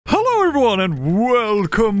everyone, and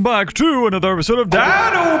welcome back to another episode of Dino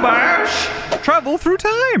Bash! Travel through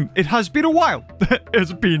time! It has been a while.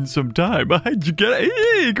 It's been some time. How'd you get it?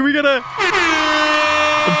 Hey, can we get a...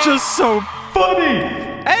 I'm just so funny!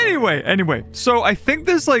 Anyway, so I think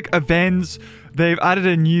there's like events. They've added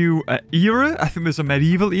a new era. I think there's a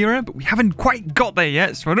medieval era, but we haven't quite got there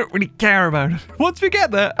yet, so I don't really care about it. Once we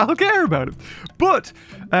get there, I'll care about it. But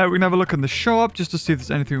we can have a look in the shop just to see if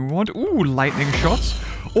there's anything we want. Ooh, lightning shots.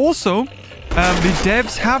 Also, the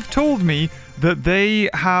devs have told me that they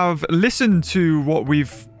have listened to what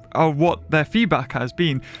what their feedback has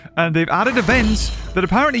been, and they've added events that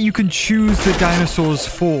apparently you can choose the dinosaurs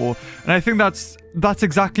for, and I think that's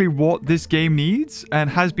exactly what this game needs and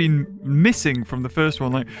has been missing from the first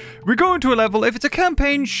one. Like, we go into a level, if it's a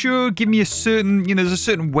campaign, sure, give me a certain, there's a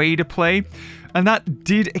certain way to play, and that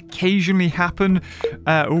did occasionally happen.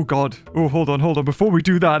 Oh god, oh hold on, before we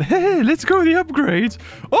do that, hey, let's go to the upgrades.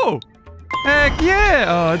 Oh, heck yeah.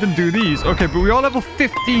 Oh, I didn't do these. Okay, but we are level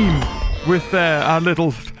 15 with our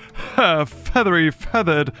little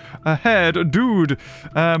feathered head dude,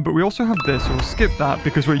 but we also have this, so we'll skip that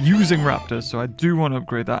because we're using raptors, so I do want to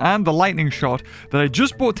upgrade that. And the lightning shot that I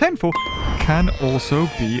just bought 10 for can also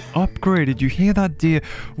be upgraded. You hear that, dear?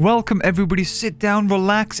 Welcome everybody, sit down,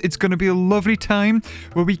 relax. It's gonna be a lovely time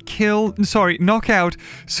where we knock out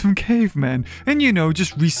some cavemen and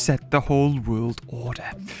just reset the whole world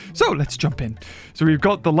order. So let's jump in. So we've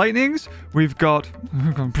got the lightnings, we've got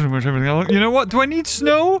pretty much everything else. You know what, do I need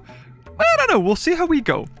snow? I don't know, we'll see how we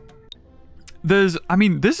go. This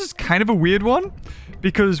is kind of a weird one,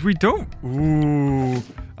 because we don't... Ooh,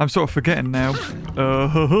 I'm sort of forgetting now.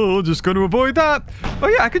 Just going to avoid that. Oh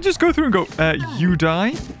yeah, I could just go through and go, you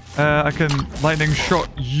die. I can lightning shot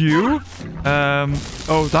you.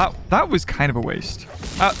 Oh, that was kind of a waste.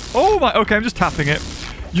 Oh my, okay, I'm just tapping it.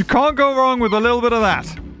 You can't go wrong with a little bit of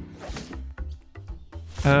that.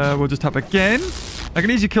 We'll just tap again. I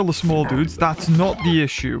can easily kill the small dudes. That's not the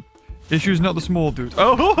issue. Issue's not the small dudes.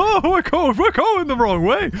 Oh, we're going the wrong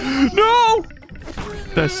way. No!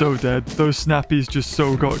 They're so dead. Those snappies just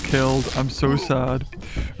so got killed. I'm so sad.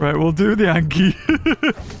 Right, we'll do the Anki.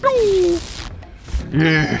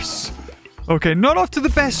 Yes. Okay, not off to the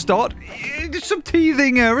best start. Some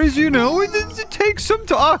teething errors, It takes some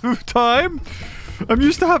time. I'm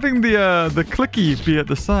used to having the clicky be at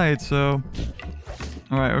the side, so...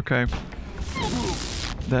 Alright, okay.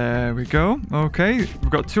 There we go. Okay, we've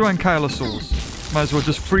got 2 ankylosaurs. Might as well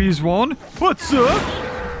just freeze one. What's up?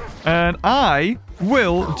 And I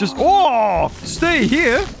will just... Oh! Stay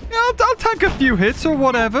here. I'll tank a few hits or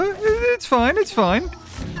whatever. It's fine, it's fine.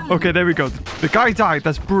 Okay, there we go. The guy died.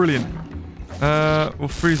 That's brilliant. We'll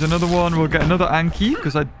freeze another one. We'll get another Anki,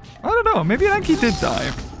 because I don't know. Maybe an Anki did die.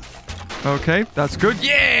 Okay, that's good.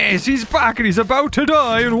 Yes, he's back and he's about to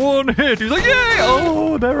die in one hit. He's like, yay!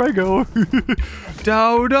 Oh, there I go.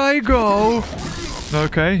 Down I go.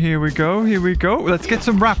 Okay, here we go. Let's get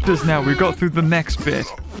some raptors now. We've got through the next bit.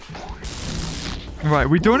 Right,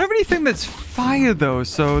 we don't have anything that's fire, though,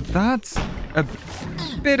 so that's a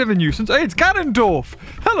bit of a nuisance. Hey, it's Ganondorf.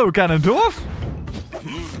 Hello, Ganondorf.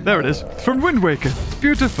 There it is. From Wind Waker. It's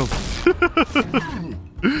beautiful.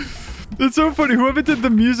 It's so funny. Whoever did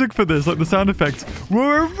the music for this, like the sound effects,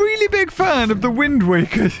 were a really big fan of the Wind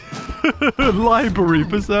Waker library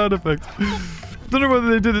for sound effects. Don't know whether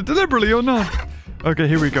they did it deliberately or not. Okay,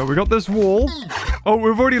 here we go. We got this wall. Oh,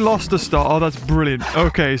 we've already lost a star. Oh, that's brilliant.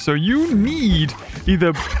 Okay, so you need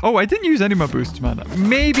either... Oh, I didn't use any of my boosts, man.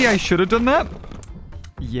 Maybe I should have done that.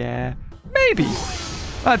 Yeah, maybe.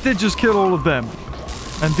 That did just kill all of them.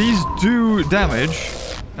 And these do damage.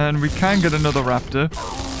 And we can get another raptor.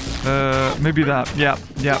 Maybe that. Yeah.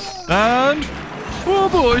 And... Oh,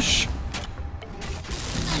 bush!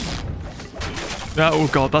 Oh,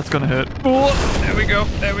 God, that's gonna hurt. Oh, there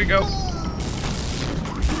we go.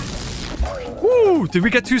 Ooh, did we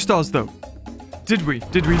get 2 stars, though? Did we?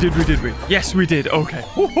 Yes, we did. Okay.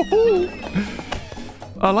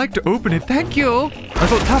 I like to open it. Thank you. I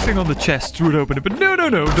thought tapping on the chest would open it, but no.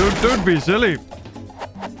 Don't be silly.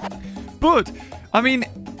 But,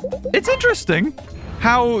 it's interesting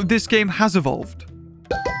how this game has evolved.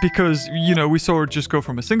 Because, we saw it just go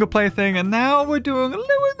from a single player thing, and now we're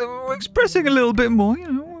expressing a little bit more,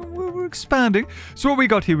 we're expanding. So what we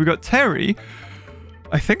got here, we got Terry.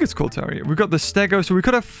 I think it's called Terry. We've got the Stego, so we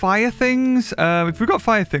could have fire things. If we've got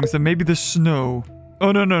fire things, then maybe the snow.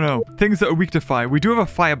 Oh, no. Things that are weak to fire. We do have a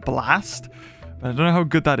fire blast, but I don't know how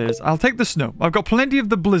good that is. I'll take the snow. I've got plenty of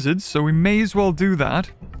the blizzards, so we may as well do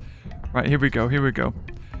that. Right, here we go.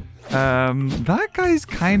 That guy's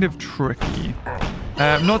kind of tricky.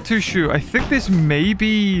 I'm not too sure. I think this may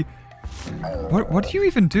be What do you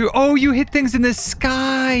even do? Oh, you hit things in the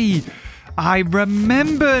sky. I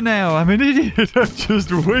remember now. I'm an idiot. I've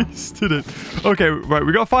just wasted it. Okay, right.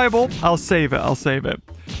 We got a fireball. I'll save it.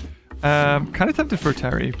 Kind of tempted for a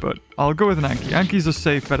Terry, but I'll go with an Anki. Anki's a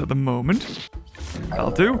safe bet at the moment.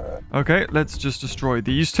 That'll do. Okay, let's just destroy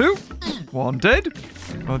these two. One dead.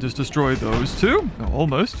 I'll just destroy those two. Oh,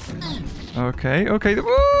 almost. Okay.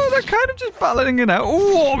 Oh, they're kind of just battling it out.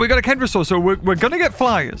 Oh, we got a Kendrasaur, so we're gonna get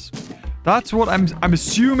flyers. That's what I'm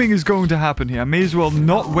assuming is going to happen here. I may as well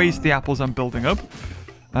not waste the apples I'm building up.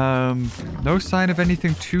 No sign of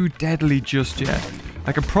anything too deadly just yet.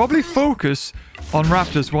 I can probably focus on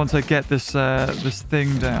raptors once I get this this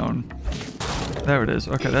thing down. There it is.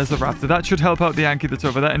 Okay, there's the raptor. That should help out the Anki that's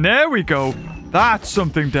over there. And there we go. That's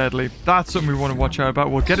something deadly. That's something we want to watch out about.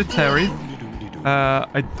 We'll get a Terry.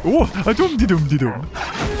 A dum-de-dum-de-dum.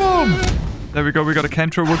 Boom! There we go. We got a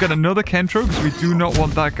Kentro. We'll get another Kentro because we do not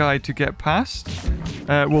want that guy to get past.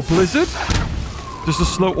 We'll Blizzard. Just to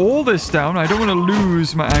slow all this down. I don't want to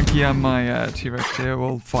lose my Anki and my T-Rex here.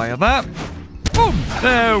 We'll fire that. Boom!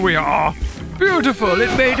 There we are. Beautiful.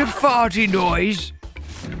 It made a farty noise.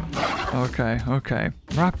 Okay.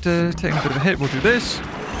 Raptor taking a bit of a hit. We'll do this.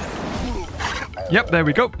 Yep, there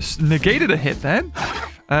we go. Negated a hit then.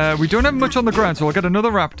 We don't have much on the ground, so I'll get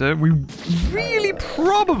another Raptor. We really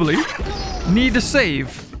probably need to save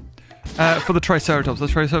for the Triceratops. The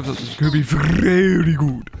Triceratops is going to be very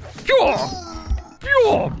good.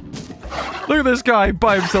 Pure! Look at this guy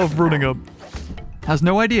by himself running up. Has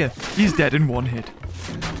no idea. He's dead in one hit.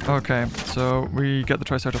 Okay, so we get the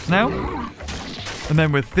Triceratops now. And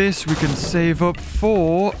then with this, we can save up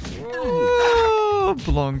for...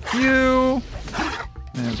 Blanc you.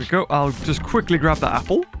 There we go. I'll just quickly grab the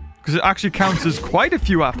apple. Because it actually counts as quite a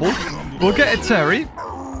few apples. We'll get a Terry.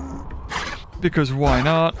 Because why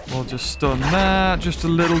not? We'll just stun that just a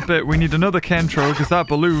little bit. We need another Kentro because that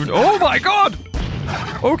balloon... Oh my god!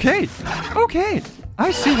 Okay.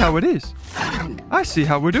 I see how it is. I see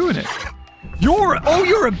how we're doing it. You're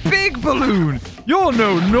a big balloon. You're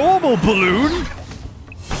no normal balloon.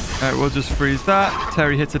 Alright, we'll just freeze that.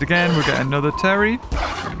 Terry hits it again. We'll get another Terry.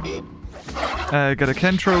 Get a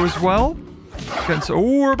Kentro as well.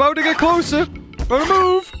 Oh, we're about to get closer. About to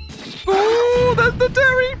move. Oh, there's the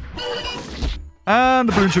Terry. And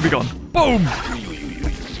the balloon should be gone. Boom.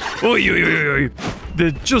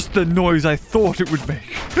 Just the noise I thought it would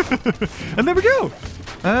make. And there we go.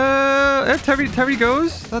 Terry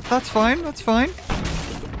goes. That's fine.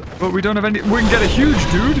 But we don't have any... We can get a huge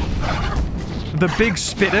dude. The big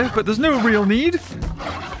spitter, but there's no real need.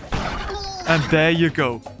 And there you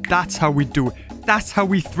go. That's how we do it. That's how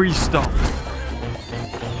we 3-star.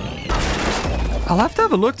 I'll have to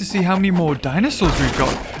have a look to see how many more dinosaurs we've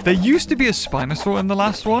got. There used to be a Spinosaur in the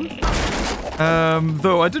last one.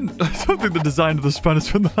 Though I don't think the design of the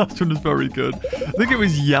Spinosaur in the last one is very good. I think it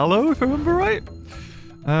was yellow, if I remember right.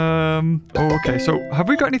 Okay. So have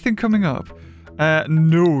we got anything coming up?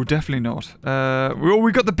 No, definitely not.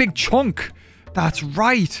 We got the big chunk. That's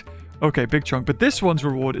right. Okay, big chunk. But this one's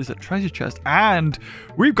reward is a treasure chest. And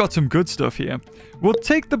we've got some good stuff here. We'll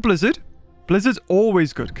take the Blizzard. Blizzard's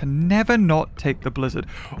always good. Can never not take the Blizzard.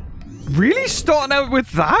 Really? Starting out with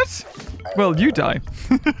that? Well, you die.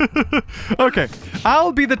 Okay,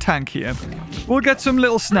 I'll be the tank here. We'll get some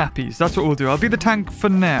little snappies. That's what we'll do. I'll be the tank for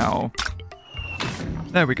now.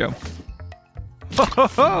 There we go.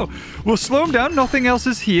 We'll slow him down. Nothing else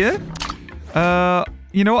is here.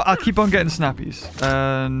 You know what? I'll keep on getting snappies.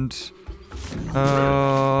 And... this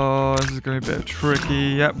is going to be a bit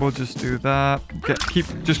tricky. Yep, we'll just do that.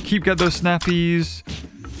 Just keep getting those snappies.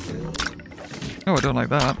 Oh, I don't like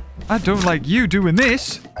that. I don't like you doing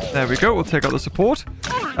this. There we go. We'll take out the support.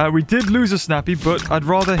 We did lose a snappy, but I'd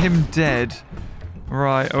rather him dead.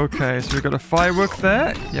 Right, okay. So we've got a firework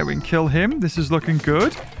there. Yeah, we can kill him. This is looking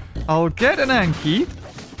good. I'll get an Anki.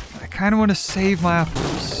 I kind of want to save my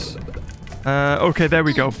apples. Okay, there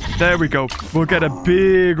we go. There we go. We'll get a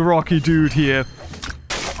big rocky dude here.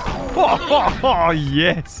 Oh,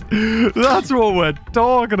 yes. That's what we're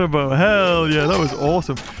talking about. Hell yeah, that was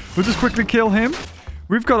awesome. We'll just quickly kill him.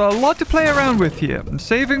 We've got a lot to play around with here. I'm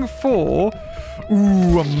saving for...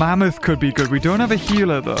 Ooh, a mammoth could be good. We don't have a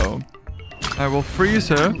healer, though. I will freeze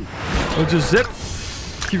her. We'll just zip.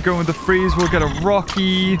 Keep going with the freeze. We'll get a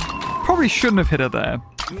rocky. Probably shouldn't have hit her there.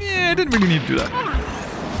 Yeah, I didn't really need to do that.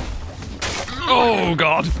 Oh,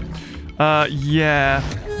 God. Yeah.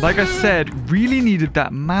 Like I said, really needed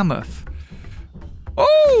that mammoth.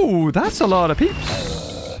 Oh, that's a lot of peeps.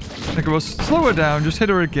 I think we'll slow her down. Just hit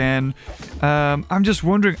her again. I'm just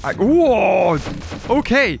wondering... Whoa!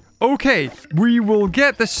 Okay. We will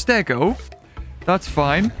get the Stego. That's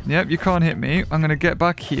fine. Yep, you can't hit me. I'm going to get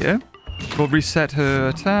back here. We'll reset her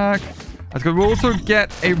attack. That's good. We'll also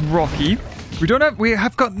get a Rocky. We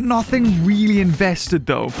have got nothing really invested,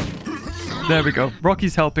 though. There we go.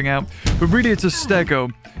 Rocky's helping out. But really, it's a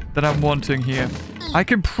Stego that I'm wanting here. I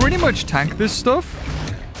can pretty much tank this stuff.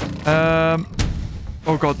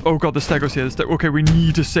 Oh god, the Stego's here. Okay, we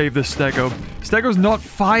need to save this Stego. Stego's not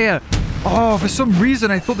fire. Oh, for some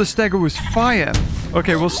reason, I thought the Stego was fire.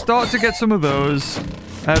 Okay, we'll start to get some of those.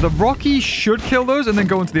 The Rocky should kill those and then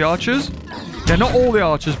go into the archers. Yeah, not all the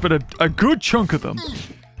archers, but a good chunk of them.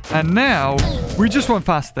 And now, we just want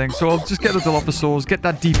fast things. So I'll just get the Dilophosaurs, get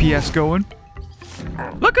that DPS going.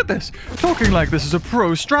 Look at this. Talking like this is a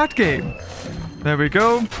pro strat game. There we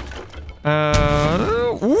go.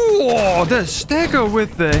 Ooh, the Stego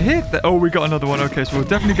with the hit. Oh, we got another one. Okay, so we'll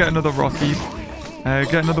definitely get another Rocky.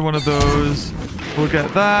 Get another one of those. We'll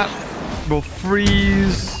get that. We'll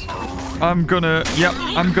freeze. I'm gonna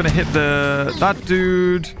hit that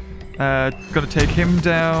dude. Gonna take him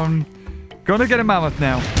down. Gonna get a mammoth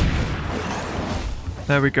now.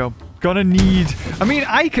 There we go. Gonna need... I mean,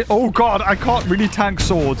 I can... Oh, God. I can't really tank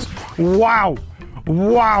swords. Wow.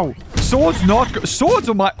 Wow. Swords not... Swords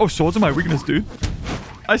are my... Oh, swords are my weakness, dude.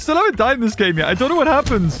 I still haven't died in this game yet. I don't know what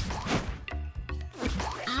happens.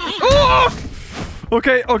 Oh!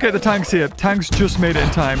 Okay, the tank's here. Tank's just made it in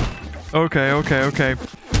time. Okay.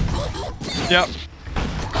 Yep.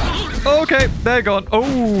 Okay, they're gone.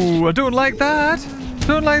 Oh, I don't like that.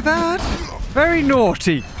 Don't like that. Very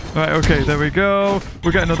naughty. Right, okay, there we go.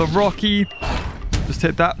 We'll get another Rocky. Just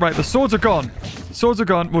hit that. Right, the swords are gone. Swords are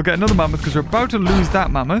gone. We'll get another mammoth because we're about to lose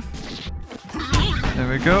that mammoth. There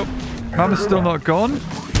we go. Mammoth's still not gone.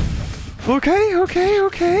 Okay.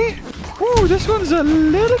 Ooh, this one's a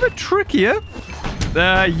little bit trickier.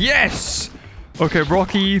 Yes! Okay,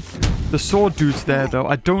 Rocky. The sword dude's there, though.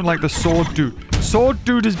 I don't like the sword dude. Sword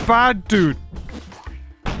dude is bad, dude.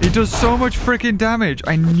 He does so much freaking damage.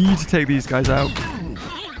 I need to take these guys out.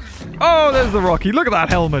 Oh, there's the Rocky. Look at that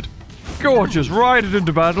helmet. Gorgeous. Ride it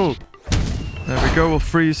into battle. There we go. We'll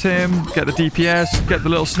freeze him. Get the DPS. Get the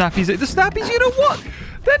little snappies. The snappies, you know what?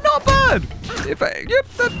 They're not bad. Yep.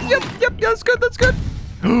 That's good.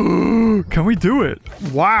 Can we do it?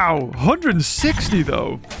 Wow. 160,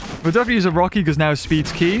 though. We'll definitely use a Rocky because now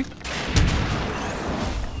speed's key.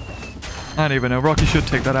 I don't even know. Rocky should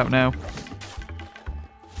take that out now.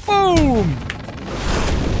 Boom!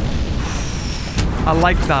 I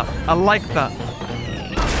like that.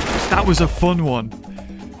 That was a fun one.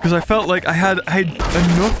 Because I felt like I had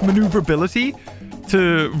enough maneuverability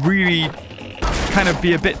to really kind of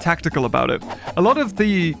be a bit tactical about it. A lot of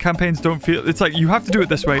the campaigns don't feel... It's like you have to do it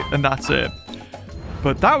this way and that's it.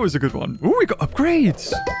 But that was a good one. Ooh, we got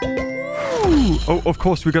upgrades. Ooh. Oh, of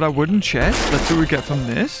course, we got our wooden chest. That's what we get from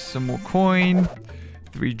this. Some more coin.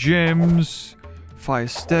 3 gems. Fire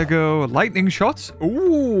Stego. Lightning shots.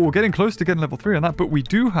 Ooh, getting close to getting level 3 on that. But we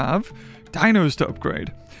do have dinos to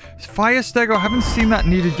upgrade. Fire Stego, I haven't seen that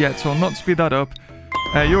needed yet, so I'll not speed that up.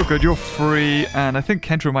 You're good. You're free. And I think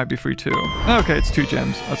Kendra might be free too. Okay, it's 2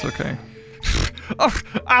 gems. That's okay. Oh,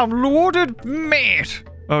 I'm loaded, mate.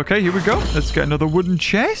 Okay, here we go. Let's get another wooden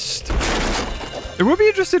chest. It would be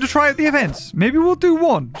interesting to try out the events. Maybe we'll do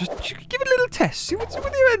one. Just give it a little test. See what the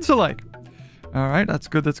events are like. All right, that's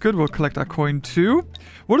good. We'll collect our coin too.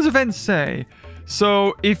 What does events say?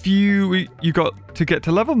 So if you got to get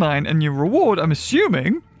to level 9 and your reward, I'm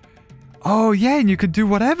assuming... Oh, yeah, and you can do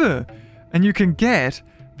whatever. And you can get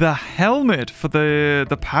the helmet for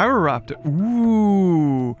the Power Raptor.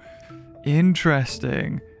 Ooh,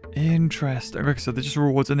 interesting. Okay, so they're just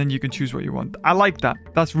rewards, and then you can choose what you want. I like that.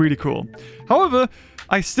 That's really cool. However,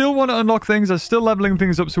 I still want to unlock things. I'm still leveling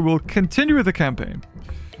things up, so we'll continue with the campaign.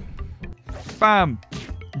 Bam.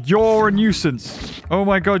 You're a nuisance. Oh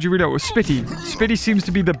my god, you read out with Spitty. Spitty seems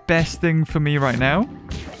to be the best thing for me right now.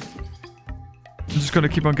 I'm just going to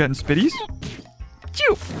keep on getting Spitties.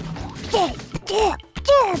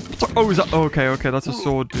 Oh, is that... Okay, that's a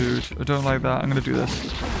sword, dude. I don't like that. I'm going to do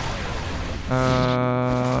this.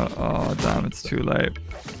 Oh, damn, it's too late.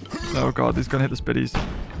 Oh, God, he's going to hit the Spitties.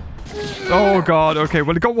 Oh, God, okay.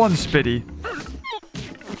 Well, he got 1 Spitty.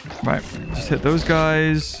 Right, just hit those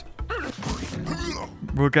guys.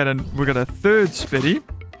 We'll get a 3rd Spitty.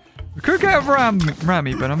 We could get a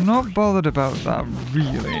Rammy, but I'm not bothered about that,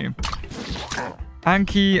 really.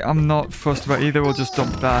 Anki, I'm not fussed about either. We'll just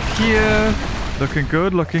dump that here. Looking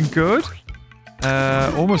good.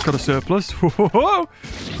 Almost got a surplus. Whoa!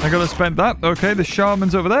 I gotta spend that. Okay, the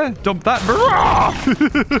shaman's over there. Dump that.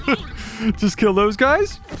 Just kill those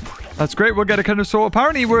guys. That's great. We'll get a Kendrasaur.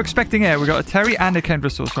 Apparently, we're expecting air. We got a Terry and a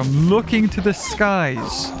Kendrasaur, so I'm looking to the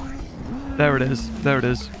skies. There it is. There it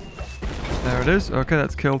is. There it is. Okay,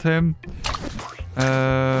 that's killed him.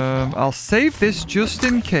 I'll save this just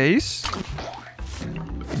in case.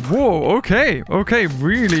 Whoa, okay. Okay,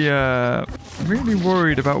 really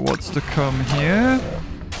worried about what's to come here.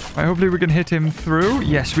 Right, hopefully we can hit him through.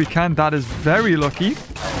 Yes, we can. That is very lucky.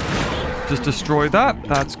 Just destroy that.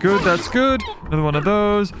 That's good. That's good. Another one of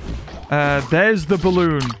those. There's the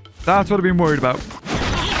balloon. That's what I've been worried about.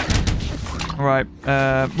 Alright.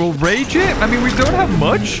 We'll rage it. I mean, we don't have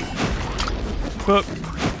much. But,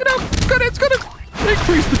 you know, it's gonna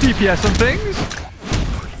increase the DPS on things.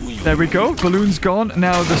 There we go. Balloon's gone.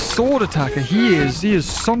 Now, the sword attacker, he is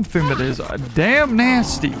something that is damn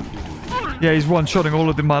nasty. Yeah, he's one-shotting all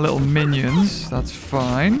of my little minions. That's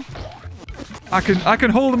fine. I can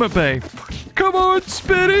hold him at bay. Come on,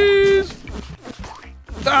 Spitties!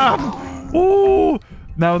 Ah! Oh!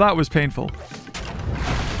 Now that was painful.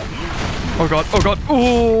 Oh god, oh god.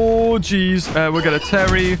 Oh, jeez. We'll get a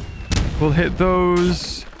Terry. We'll hit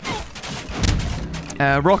those.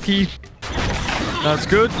 Rocky. That's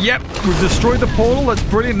good. Yep, we've destroyed the portal. That's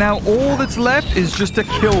brilliant. Now all that's left is just to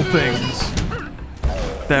kill things.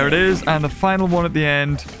 There it is. And the final one at the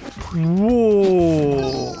end.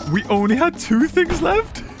 Whoa. We only had 2 things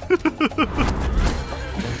left?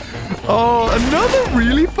 Oh, another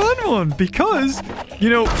really fun one. Because, you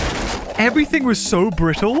know, everything was so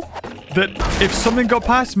brittle that if something got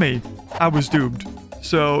past me, I was doomed.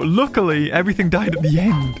 So, luckily, everything died at the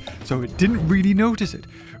end. So, it didn't really notice it.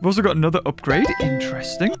 We've also got another upgrade.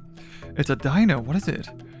 Interesting. It's a dino. What is it?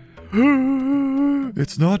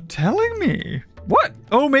 It's not telling me. What?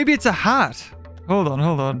 Oh, maybe it's a hat. Hold on,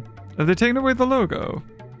 hold on. Have they taken away the logo?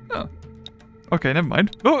 Oh. Okay, never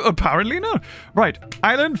mind. Oh, apparently not. Right.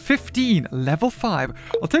 Island 15, level 5.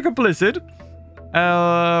 I'll take a blizzard.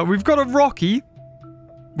 We've got a Rocky,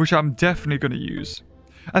 which I'm definitely going to use.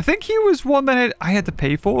 I think he was one that I had to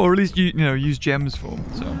pay for, or at least, you know, use gems for.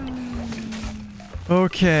 So.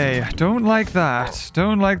 Okay. Don't like that.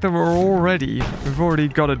 Don't like that we've already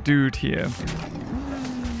got a dude here.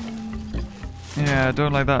 Yeah,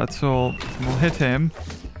 don't like that at all. We'll hit him.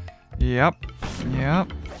 Yep.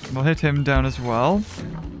 Yep. We'll hit him down as well.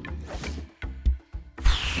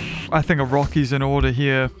 I think a Rocky's in order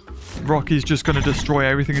here. Rocky's just going to destroy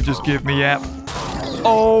everything and just give me, yep.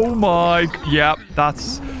 Oh my, yep,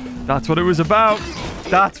 that's what it was about.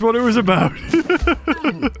 That's what it was about.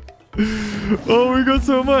 Oh, we got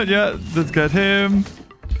so much. Yeah, let's get him.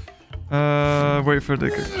 Wait for it to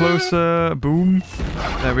get closer. Boom.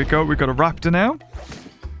 There we go. We got a raptor now.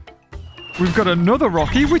 We've got another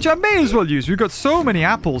Rocky, which I may as well use. We've got so many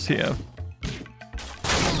apples here.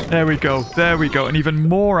 There we go. There we go. And even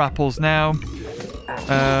more apples now.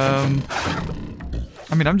 I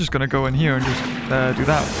mean, I'm just going to go in here and just do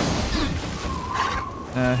that.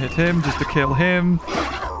 Hit him just to kill him.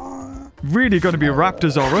 Really going to be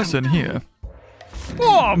Raptors in here.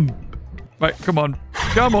 Boom! Right, come on.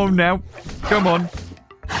 Come on now. Come on.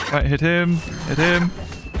 Right, hit him. Hit him.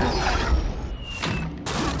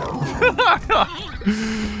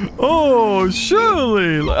 Oh,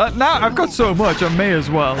 surely. Now I've got so much, I may as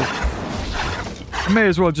well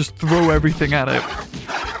just throw everything at it.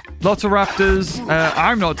 Lots of raptors.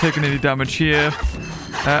 I'm not taking any damage here.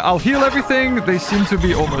 I'll heal everything. They seem to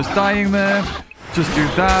be almost dying there. Just do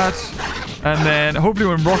that. And then hopefully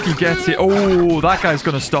when Rocky gets it... Oh, that guy's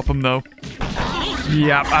going to stop him though.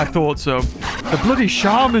 Yep, I thought so. The bloody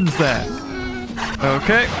shaman's there.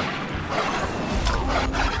 Okay.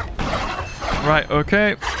 Right,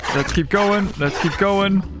 okay. Let's keep going. Let's keep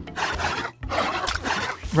going.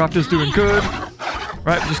 Raptor's doing good.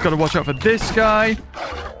 Right, just got to watch out for this guy.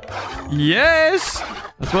 Yes!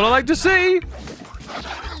 That's what I like to see.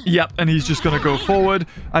 Yep, and he's just going to go forward.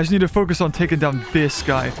 I just need to focus on taking down this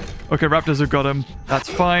guy. Okay, raptors have got him. That's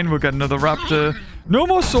fine. We'll get another raptor. No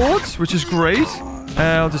more swords, which is great.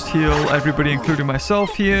 I'll just heal everybody, including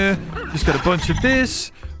myself here. Just got a bunch of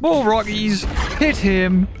this. More Rockies. Hit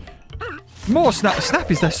him. More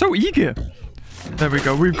snappies. They're so eager. There we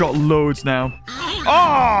go. We've got loads now.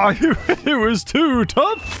 Oh, it was too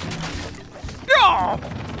tough. Oh!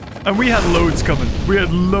 And we had loads coming. We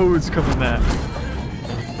had loads coming there.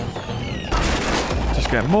 Just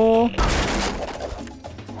get more.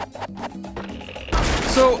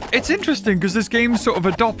 So, it's interesting because this game sort of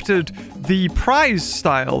adopted the prize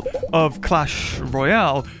style of Clash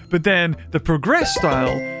Royale, but then the progress style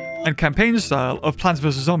and campaign style of Plants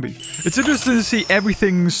vs. Zombies. It's interesting to see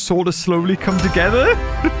everything sort of slowly come together.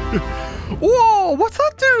 Whoa, what's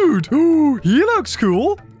that dude? Ooh, he looks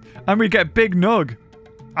cool. And we get Big Nug.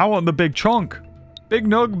 I want the big chunk. Big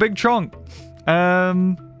Nug, big chunk.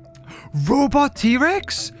 Robot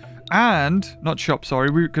T-Rex? And, not shop, sorry,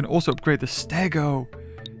 we can also upgrade the stego.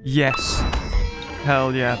 Yes.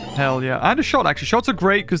 Hell yeah, hell yeah. And a shot, actually. Shots are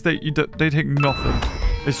great because they take nothing.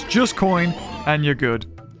 It's just coin and you're good.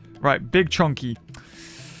 Right, big chunky.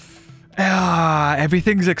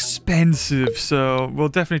 Everything's expensive, so we'll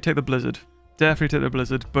definitely take the blizzard. Definitely take the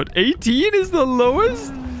blizzard. But 18 is the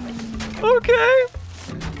lowest? Okay.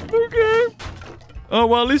 Okay. Oh,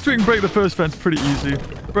 well, at least we can break the first fence pretty easy.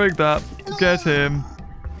 Break that. Get him.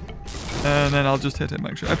 And then I'll just hit him,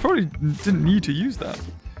 actually. I probably didn't need to use that.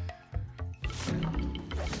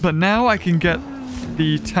 But now I can get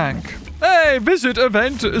the tank. Hey, visit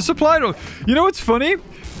event supply room. You know what's funny?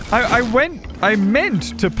 I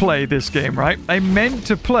meant to play this game, right? I meant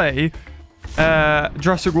to play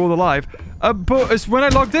Jurassic World Alive. But it's when I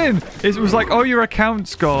logged in, it was like, oh, your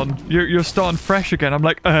account's gone. You're starting fresh again. I'm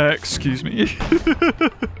like, excuse me.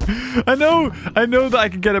 I know that I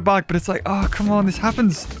can get it back, but it's like, oh, come on, this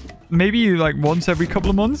happens maybe like once every couple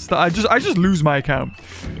of months that I just lose my account.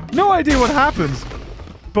 No idea what happens.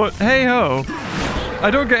 But hey ho. I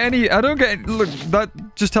don't get any, look, that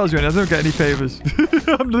just tells you I don't get any favors. They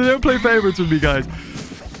don't play favorites with me, guys.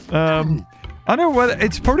 I know whether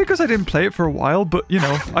it's probably because I didn't play it for a while, but you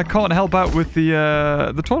know, I can't help out with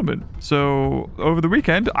the tournament. So over the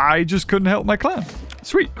weekend, I just couldn't help my clan.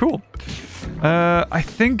 Sweet, cool. I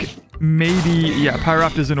think maybe, yeah,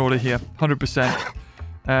 Pyroraptor's in order here,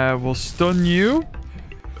 100%. We'll stun you.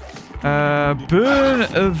 Burn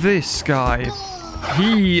this guy.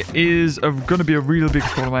 He is going to be a really big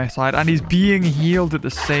thorn on my side, and he's being healed at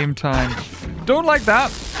the same time. Don't like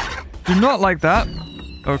that. Do not like that.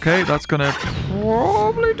 Okay, that's going to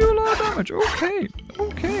probably do a lot of damage. Okay,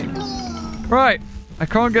 okay. Right, I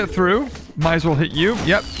can't get through. Might as well hit you.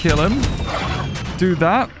 Yep, kill him. Do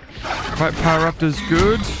that. Right, Pyroraptor's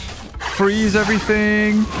good. Freeze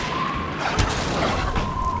everything.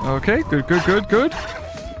 Okay, good, good, good, good.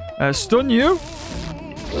 Stun you.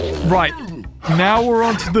 Right. Now we're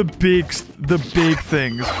on to the big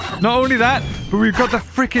things. Not only that, but we've got the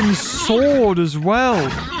freaking sword as well.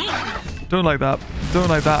 Don't like that. Don't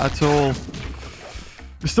like that at all.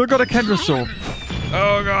 We still got a Kendrasaur.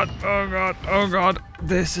 Oh god, oh god, oh god.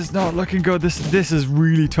 This is not looking good. This is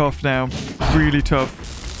really tough now. Really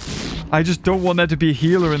tough. I just don't want there to be a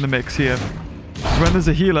healer in the mix here. When there's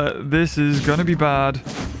a healer, this is gonna be bad.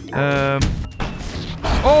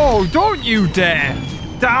 Oh, don't you dare!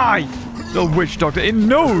 Die! Little witch doctor. It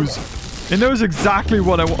knows exactly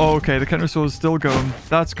what I want. Oh, okay, the Kendrasaur is still going.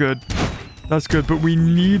 That's good. That's good, but we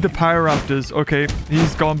need the Pyroraptors. Okay,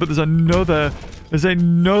 he's gone, but there's another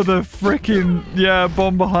freaking, yeah,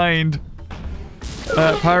 bomb behind.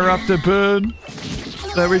 Pyroraptor burn.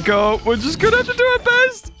 There we go. We're just gonna have to do our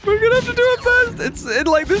best. We're gonna have to do our best. It's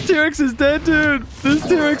like this T-Rex is dead, dude. This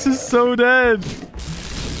T-Rex is so dead.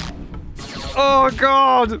 Oh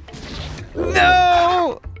god.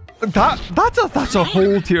 No. That's a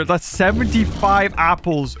whole tier. That's 75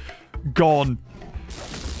 apples gone.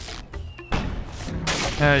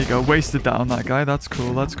 There you go. Wasted that on that guy. That's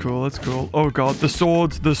cool. That's cool. That's cool. Oh god, the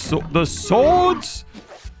swords. The swords.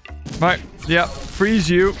 Right. Yeah. Freeze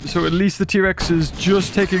you. So at least the T-Rex is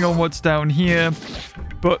just taking on what's down here.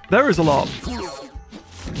 But there is a lot.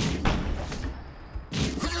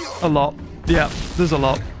 A lot. Yeah. There's a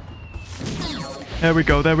lot. There we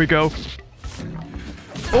go. There we go.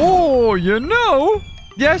 Oh, you know,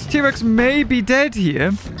 yes, T-Rex may be dead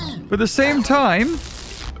here, but at the same time,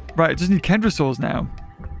 right, I just need Kendrasaurs now.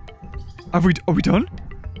 Are we done?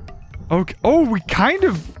 Okay. Oh, we kind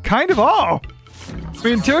of are. I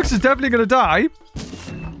mean, T-Rex is definitely gonna die.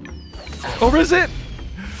 Or is it?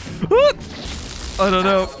 I don't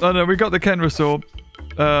know. I don't know. We got the Kendrasaur.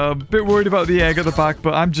 Bit worried about the egg at the back,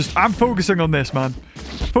 but I'm focusing on this, man.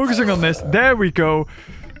 Focusing on this. There we go.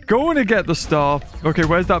 Going to get the star. Okay,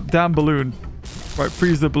 where's that damn balloon? Right,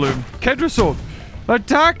 freeze the balloon. Kendrasaur.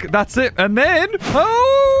 Attack. That's it. And then...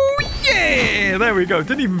 oh, yeah. There we go.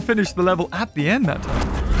 Didn't even finish the level at the end that time.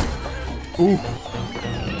 Ooh.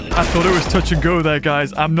 I thought it was touch and go there,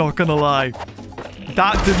 guys. I'm not going to lie.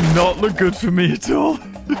 That did not look good for me at all.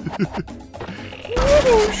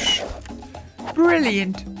 Whoosh.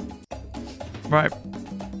 Brilliant. Right.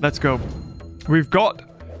 Let's go. We've got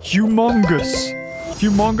humongous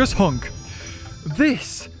hunk.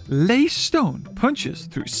 This lace stone punches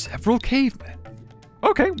through several cavemen.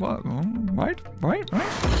 Okay, well, right.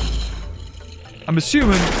 I'm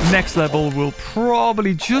assuming next level we'll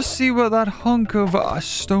probably just see what that hunk of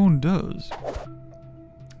stone does.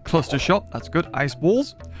 Cluster shot, that's good. Ice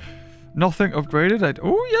balls. Nothing upgraded.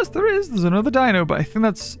 Oh, yes, there is. There's another dino, but I think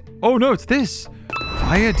that's... oh, no, it's this.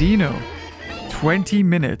 Fire Dino. 20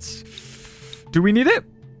 minutes. Do we need it?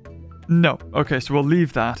 No. Okay, so we'll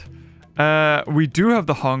leave that. We do have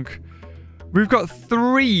the hunk. We've got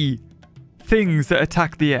 3 things that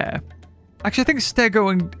attack the air. Actually, I think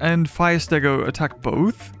Stego and Fire Stego attack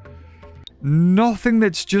both. Nothing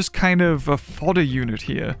that's just kind of a fodder unit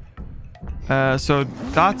here. So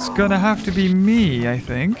that's gonna have to be me, I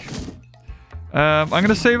think. I'm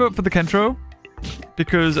gonna save up for the Kentro.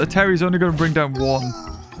 Because a Terry's only gonna bring down 1.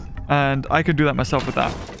 And I can do that myself with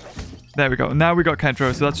that. There we go. Now we got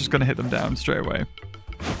Kentro, so that's just gonna hit them down straight away.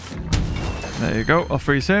 There you go. I'll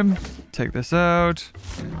freeze him. Take this out.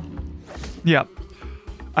 Yeah.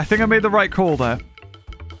 I think I made the right call there.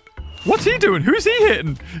 What's he doing? Who's he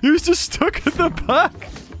hitting? He was just stuck at the back.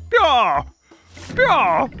 Yeah.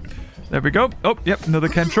 Yeah. There we go. Oh, yep. Another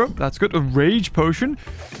Kentro. That's good. A rage potion.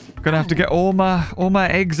 Gonna have to get all my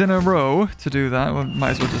eggs in a row to do that. Well,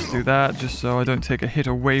 might as well just do that, just so I don't take a hit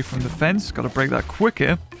away from the fence. Gotta break that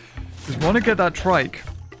quicker. Just want to get that trike.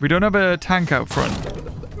 We don't have a tank out front.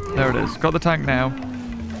 There it is. Got the tank now.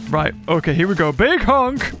 Right. Okay, here we go. Big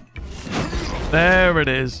honk. There it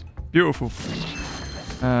is. Beautiful.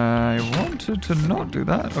 I wanted to not do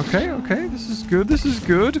that. Okay, okay. This is good. This is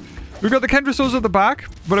good. We've got the Kentrosaurs at the back.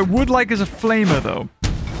 What I would like is a flamer, though.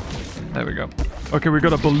 There we go. Okay, we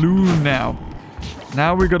got a balloon now.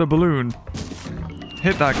 Now we got a balloon.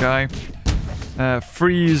 Hit that guy.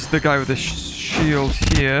 Freeze the guy with the shield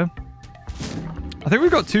here. I think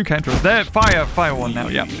we've got 2 Kentros. There, fire one now.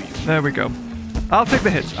 Yeah, there we go. I'll take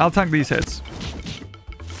the hits. I'll tank these hits.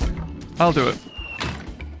 I'll do it.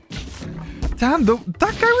 Damn,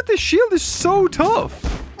 that guy with the shield is so tough.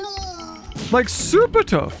 Like, super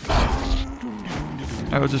tough.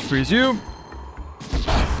 I will just freeze you.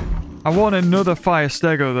 I want another Fire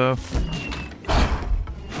Stego, though.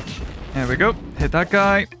 There we go. Hit that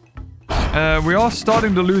guy. We are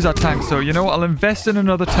starting to lose our tank, so you know what? I'll invest in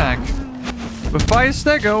another tank. But Fire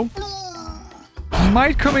Stego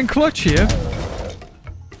might come in clutch here.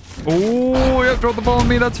 Oh, yeah, drop the ball on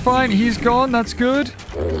me. That's fine. He's gone. That's good.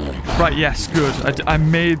 Right, yes, good. I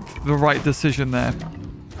made the right decision there.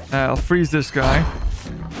 I'll freeze this guy.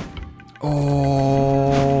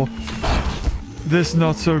 Oh, this is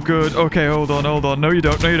not so good. Okay, hold on, hold on. No, you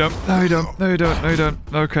don't. No, you don't. No, you don't. No, you don't. No, you don't.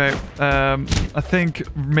 Okay. I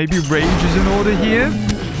think maybe rage is in order here.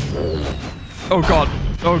 Oh, God.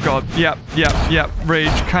 Oh, God. Yep, yep, yep.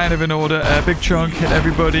 Rage kind of in order. Big chunk. Hit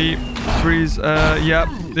everybody. Freeze. Yep,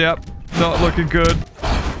 yep. Not looking good.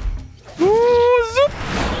 Ooh, zoop.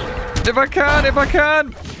 If I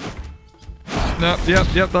can. No,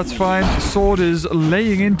 yep, that's fine. Sword is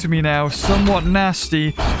laying into me now. Somewhat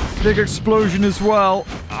nasty. Big explosion as well.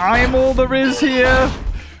 I am all there is here.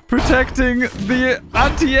 Protecting the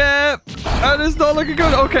anti-air. And it's not looking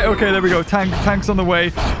good. Okay, there we go. Tank's on the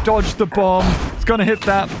way. Dodge the bomb. It's gonna hit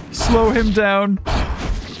that. Slow him down.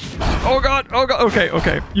 Oh, God.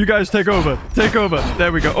 Okay. You guys take over.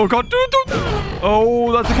 There we go. Oh, God.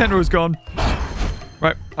 Oh, that's the Kentro's gone.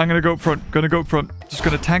 Right, I'm gonna go up front. Just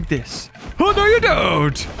gonna tank this. Oh, no, you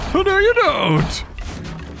don't.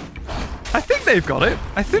 I think they've got it.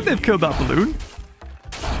 I think they've killed that balloon.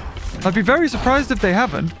 I'd be very surprised if they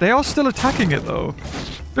haven't. They are still attacking it, though.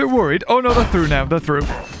 Bit worried. Oh, no, they're through now. They're through.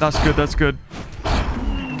 That's good.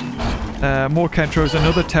 More Kentros.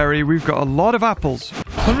 Another Terry. We've got a lot of apples.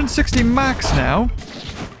 160 max now.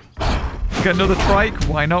 Get another trike.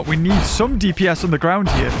 Why not? We need some DPS on the ground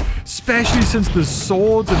here. Especially since there's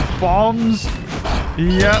swords and bombs.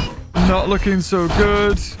 Yep. Not looking so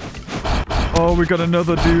good. Oh, we got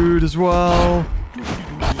another dude as well.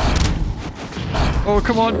 Oh,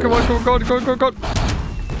 come on. God.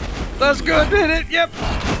 That's good. Hit it. Yep.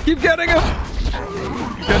 Keep getting him.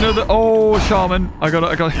 Get another. Oh, shaman. I got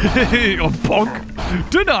it. Oh, bonk.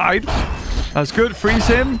 Denied. That's good. Freeze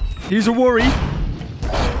him. He's a worry.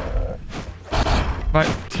 Right,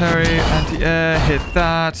 Terry, anti-air, hit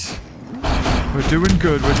that. We're doing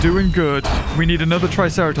good. We need another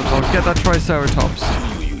Triceratops. I'll get that Triceratops.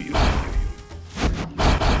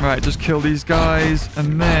 Right, just kill these guys.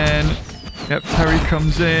 And then, yep, Terry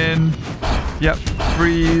comes in. Yep,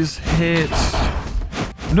 freeze, hit.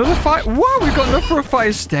 Another fight. Wow, we've got enough for a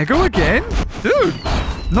Fire Stego again? Dude,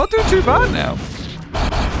 not doing too bad now.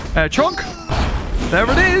 Chunk. There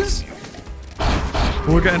it is.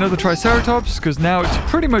 We'll get another Triceratops, because now it's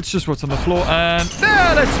pretty much just what's on the floor. And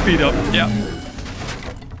let's speed up. Yeah.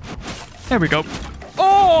 There we go.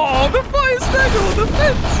 Oh, the Fire Stego on the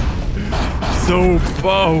fence. So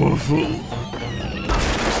powerful.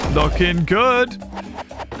 Looking good.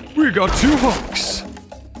 We got 2 hooks.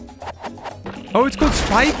 Oh, it's called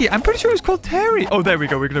Spiky. I'm pretty sure it's called Terry. Oh, there we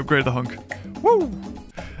go. We can upgrade the hunk. Woo.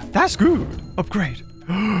 That's good. Upgrade.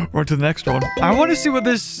 On to the next one. I want to see what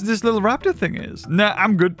this little raptor thing is. Nah,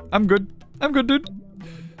 I'm good. I'm good. I'm good, dude.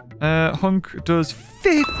 Hunk does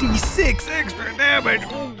 56 extra damage.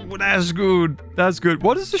 Ooh, that's good. That's good.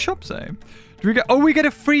 What does the shop say? Do we get... Oh, we get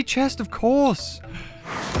a free chest, of course.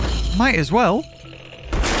 Might as well.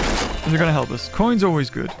 They're going to help us. Coin's always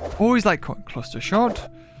good. Always like coin. Cluster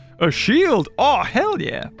shot. A shield. Oh, hell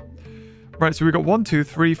yeah. Right, so we got 1, 2,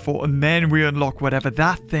 3, 4, and then we unlock whatever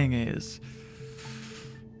that thing is.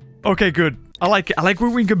 Okay, good. I like it. I like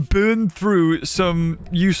when we can burn through some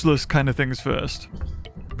useless kind of things first.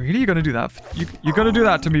 Really? You're gonna do that? You're gonna do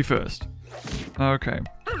that to me first? Okay.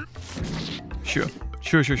 Sure.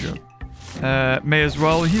 Sure, sure, sure. May as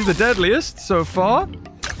well. He's the deadliest so far.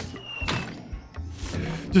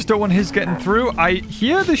 Just don't want his getting through. I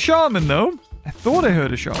hear the shaman, though. I thought I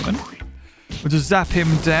heard a shaman. We'll just zap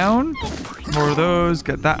him down. More of those.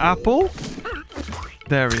 Get that apple.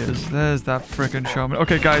 There he is. There's that frickin' shaman.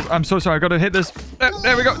 Okay, guys. I'm so sorry. I gotta hit this.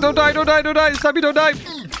 There we go. Don't die. Don't die. Don't die. Snappy, don't die.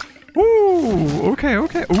 Ooh. Okay,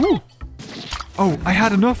 okay. Ooh. Oh, I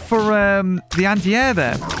had enough for the anti-air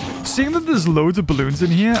there. Seeing that there's loads of balloons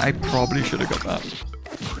in here, I probably should have got that.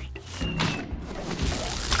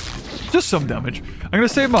 Just some damage. I'm gonna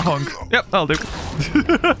save my hunk. Yep, that'll do.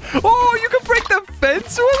 Oh, you can break the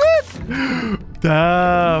fence with it?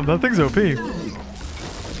 Damn, that thing's OP.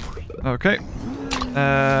 Okay.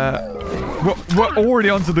 We're already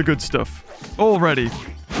onto the good stuff. Already.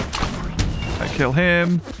 I kill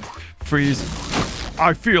him. Freeze.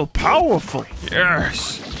 I feel powerful.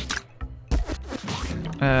 Yes.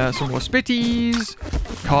 Some more spitties.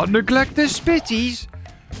 Can't neglect the spitties.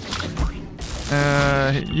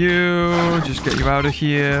 Hit you. Just get you out of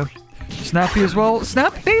here. Snappy as well.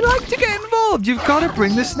 Snap, they like to get involved. You've got to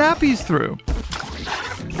bring the snappies through.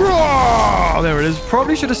 Oh, there it is.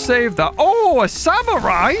 Probably should have saved that. Oh, a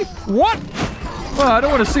samurai? What? Well, I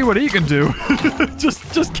don't want to see what he can do.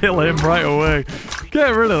 just kill him right away. Get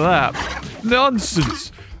rid of that.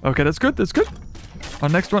 Nonsense. Okay, that's good. That's good. Our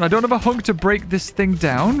next one. I don't have a hunk to break this thing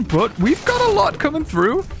down, but we've got a lot coming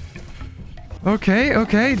through. Okay,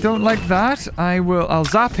 okay. Don't like that. I'll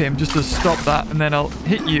zap him just to stop that, and then I'll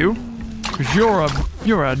hit you. Because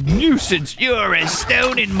you're a nuisance. You're a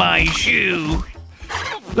stone in my shoe.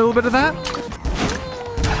 A little bit of that.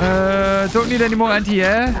 Don't need any more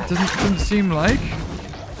anti-air. Doesn't seem like.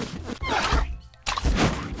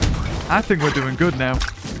 I think we're doing good now.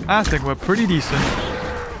 I think we're pretty decent.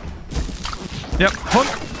 Yep,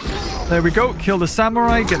 hunk. There we go. Kill the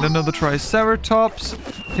samurai. Get another triceratops.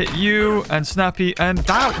 Hit you and Snappy. And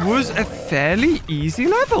that was a fairly easy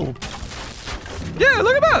level. Yeah,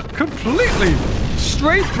 look at that. Completely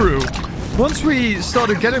straight through. Once we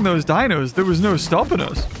started getting those dinos, there was no stopping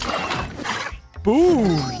us.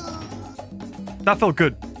 Boom. That felt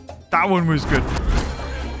good. That one was good.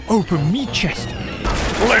 Open me chest.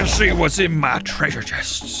 Let's see what's in my treasure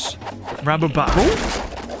chests. Ramble barrel.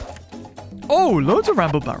 Oh, loads of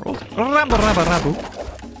ramble barrels. Ramble, ramble, ramble.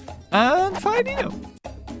 And fire dino.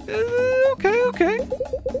 Okay, okay.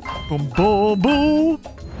 Boom, boom, boom.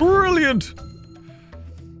 Brilliant.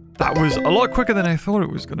 That was a lot quicker than I thought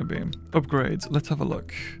it was going to be. Upgrades. Let's have a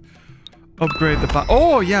look. Upgrade the bat.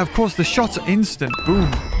 Oh, yeah, of course. The shots are instant.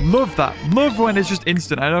 Boom. Love that. Love when it's just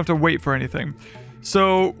instant. I don't have to wait for anything.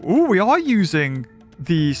 So, ooh, we are using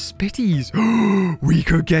the spitties. We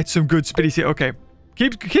could get some good spitties here. Okay.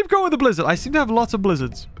 Keep going with the blizzard. I seem to have lots of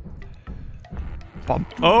blizzards. Bomb.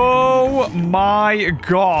 Oh, my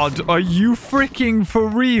God. Are you freaking for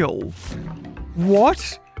real?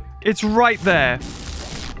 What? It's right there.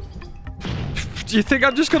 Do you think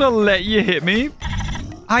I'm just gonna let you hit me?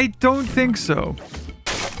 I don't think so.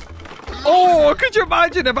 Oh, could you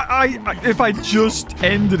imagine if I just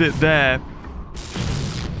ended it there?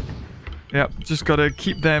 Yep, just gotta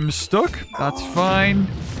keep them stuck. That's fine.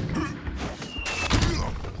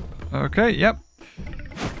 Okay, yep.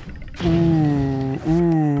 Ooh,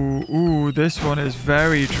 ooh, ooh. This one is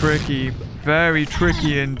very tricky. Very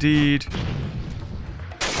tricky indeed.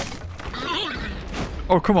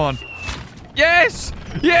 Oh, come on. Yes!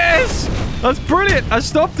 Yes! That's brilliant! I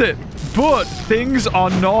stopped it. But things are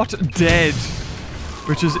not dead.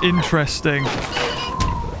 Which is interesting.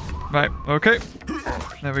 Right, okay.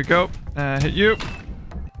 There we go. Hit you.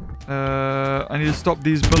 I need to stop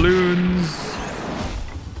these balloons.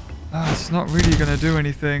 It's not really going to do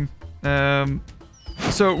anything.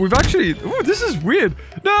 So we've actually... Ooh, this is weird.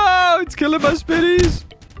 No! It's killing my spitties!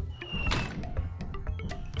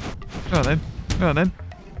 Oh, then. Oh, then.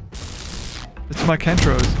 It's my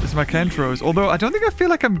Kentros. It's my Kentros. Although, I don't think I feel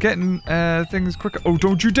like I'm getting things quicker. Oh,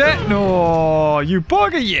 don't you dare! No! You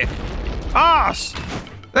bugger, you! Ass!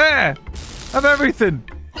 There! Have everything.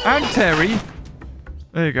 And Terry.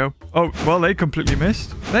 There you go. Oh, well, they completely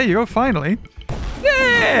missed. There you go, finally.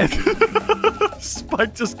 Yeah!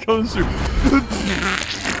 Spike just comes through.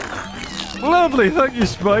 Lovely, thank you,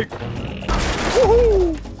 Spike.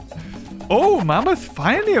 Woohoo! Oh, Mammoth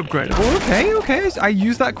finally upgradable. Okay, okay. I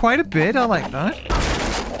use that quite a bit. I like that.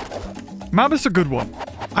 Mammoth's a good one.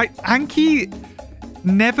 Anki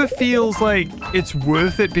never feels like it's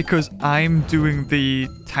worth it because I'm doing the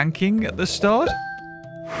tanking at the start.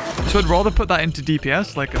 So I'd rather put that into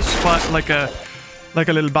DPS, like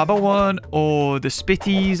a little Baba one, or the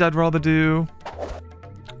Spitties I'd rather do.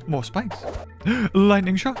 More spikes.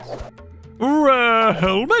 Lightning shots.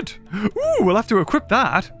 Helmet. Ooh, we'll have to equip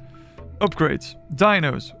that. Upgrades.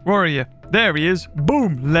 Dinos. Where are you? There he is.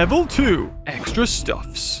 Boom. Level 2. Extra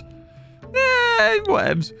stuffs.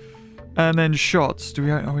 Webs. And then shots. Oh, we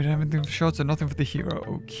don't have anything for shots and nothing for the hero.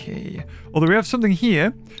 Okay. Although we have something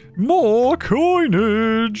here. More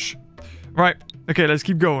coinage. Right. Okay, let's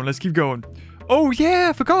keep going. Let's keep going. Oh, yeah,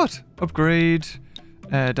 I forgot. Upgrade.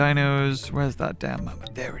 Dinos. Where's that damn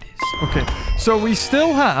moment? There it is. Okay. So we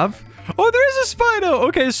still have... Oh, there is a Spino.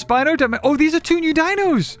 Okay, Spino. Oh, these are 2 new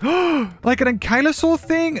dinos. Like an Ankylosaur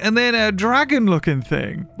thing and then a dragon-looking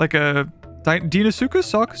thing. Like a Dinosuchus?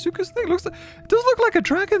 Sarcosuchus thing? It does look like a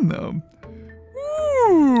dragon, though.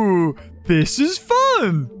 Ooh, this is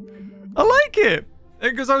fun. I like it.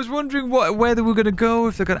 Because I was wondering where they were going to go,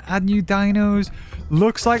 if they're going to add new dinos.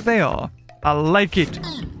 Looks like they are. I like it.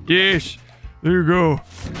 Yes. There you go.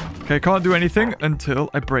 Okay, I can't do anything until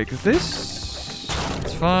I break this.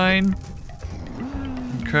 It's fine.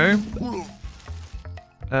 Okay.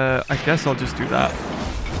 I guess I'll just do that.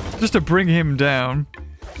 Just to bring him down.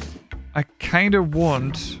 I kind of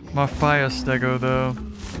want my fire stego, though.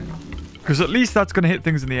 Because at least that's going to hit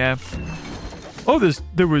things in the air. Oh,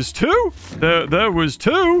 there was 2? There was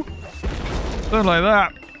 2? Something like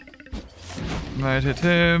that. Might hit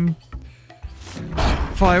him.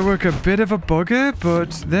 Firework a bit of a bugger,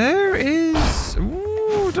 but there is...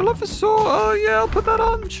 Ooh, Dilophosaur. Oh, yeah, I'll put that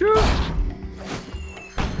on, sure.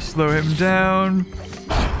 Slow him down.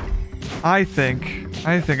 I think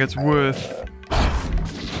it's worth...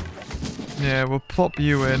 Yeah, we'll plop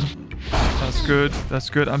you in. That's good. That's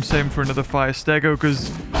good. I'm saving for another fire stego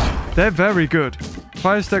because they're very good.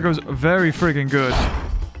 Fire stego's very friggin' good.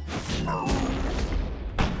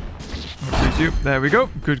 Freeze you. There we go.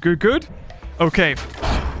 Good, good, good. Okay.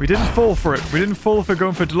 We didn't fall for it. We didn't fall for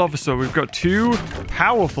going for Dilophosaur. We've got 2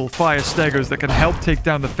 powerful fire stegos that can help take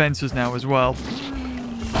down the fences now as well.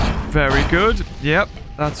 Very good. Yep.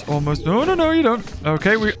 That's almost... No, you don't.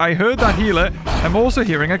 Okay, I heard that healer. I'm also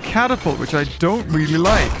hearing a catapult, which I don't really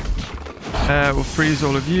like. We'll freeze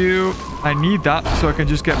all of you. I need that so I can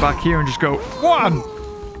just get back here and just go 1!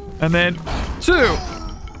 And then 2!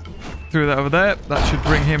 Throw that over there. That should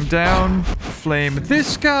bring him down. Flame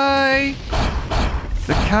this guy.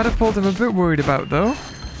 The catapult I'm a bit worried about, though.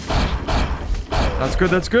 That's good,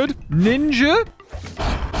 that's good. Ninja.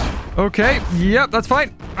 Okay, yep, that's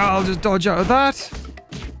fine. I'll just dodge out of that.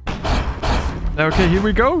 Okay, here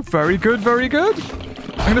we go. Very good, very good.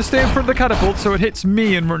 I'm going to stay in front of the catapult so it hits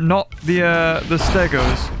me and not the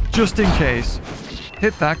stegos. Just in case.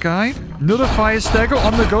 Hit that guy. Another fire stego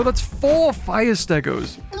on the go. That's 4 fire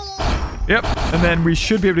stegos. Yep. And then we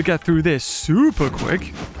should be able to get through this super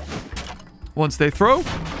quick. Once they throw.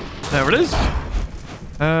 There it is.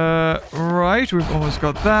 Right. We've almost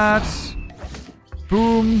got that.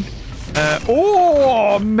 Boom.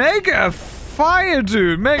 Oh, mega fire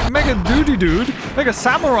dude. Mega doody dude. Mega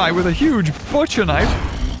samurai with a huge butcher knife.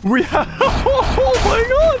 We have... Oh my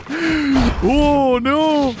god. Oh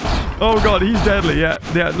no. Oh god, he's deadly. Yeah,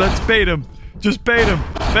 let's bait him. Just bait him.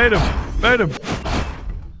 Bait him. Bait him.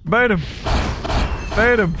 Bait him.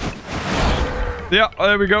 Bait him. Yeah,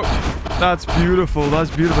 there we go. That's beautiful. That's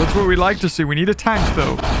beautiful. That's what we like to see. We need a tank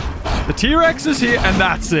though. The T-Rex is here and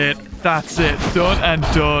that's it. That's it. Done and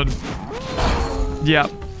done. Yeah.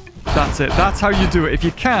 That's it. That's how you do it. If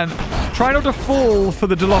you can, try not to fall for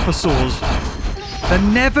the Dilophosaurs. They're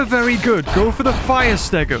never very good. Go for the fire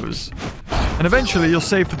stegos. And eventually you'll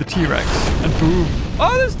save for the T-Rex. And boom.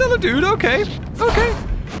 Oh, there's still a dude. Okay. Okay.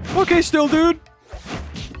 Okay, still dude.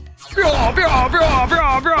 Well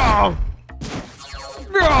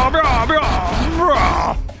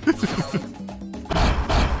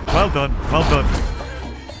done. Well done.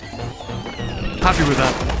 Happy with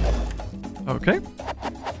that. Okay.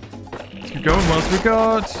 Let's keep going. What else we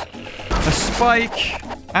got? A spike.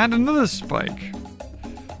 And another spike.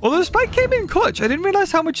 Although the spike came in clutch. I didn't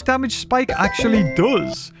realize how much damage spike actually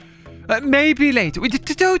does. Maybe later.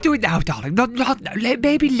 Don't do it now, darling. Not now.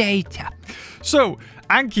 Maybe later. So,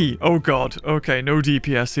 Anki. Oh, God. Okay, no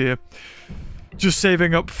DPS here. Just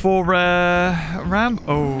saving up for Ram.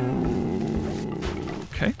 Oh.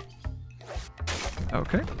 Okay.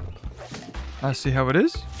 Okay. I see how it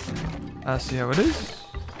is. I see how it is.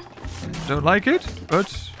 Don't like it,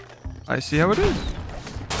 but I see how it is.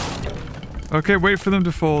 Okay, wait for them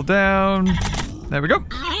to fall down. There we go.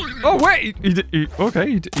 Oh, wait!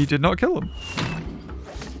 He did not kill them.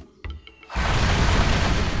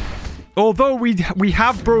 Although we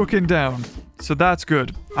have broken down, so that's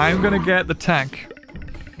good. I'm gonna get the tank.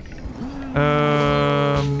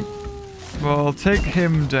 Well, I'll take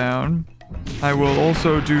him down. I will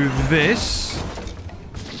also do this.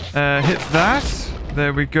 Hit that.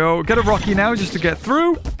 There we go. Get a Rocky now just to get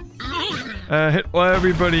through. Hit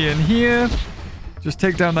everybody in here. Just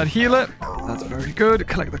take down that healer. That's very good.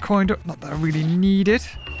 Collect the coin. Not that I really need it.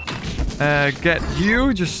 Get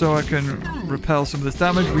you just so I can repel some of this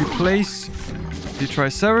damage. Replace the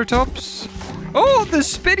Triceratops. Oh, the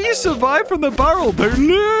Spitties survived from the barrel. They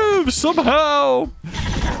live somehow.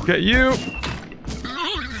 Get you.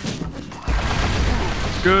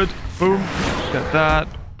 It's good. Boom. Get that.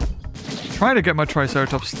 Trying to get my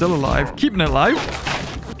Triceratops still alive. Keeping it alive.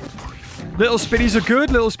 Little Spitties are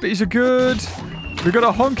good. Little Spitties are good. We got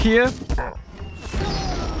a honk here.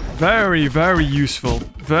 Very, very useful.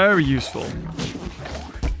 Very useful.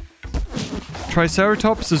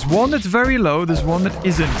 Triceratops. There's one that's very low. There's one that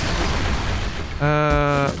isn't.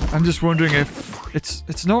 I'm just wondering if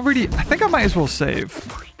it's not really... I think I might as well save.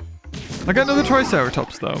 I got another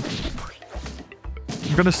Triceratops though.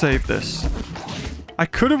 I'm gonna save this. I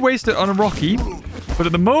could have wasted it on a Rocky, but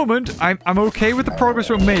at the moment, I'm okay with the progress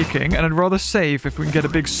we're making, and I'd rather save if we can get a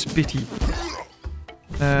big Spitty.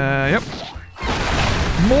 Yep.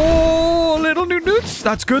 More little newts.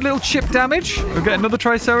 That's good. Little chip damage. We'll get another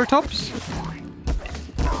Triceratops.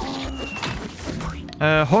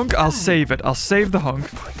 Hunk. I'll save it. I'll save the hunk.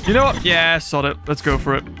 You know what? Yeah, sod it. Let's go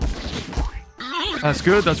for it. That's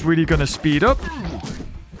good. That's really going to speed up.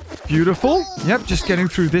 Beautiful. Yep, just getting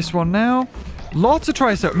through this one now. Lots of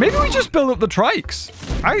Triceratops. Maybe we just build up the trikes.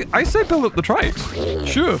 I say build up the trikes.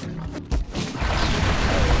 Sure.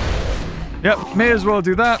 Yep, may as well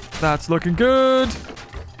do that. That's looking good.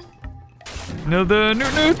 Another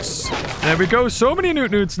newts. There we go. So many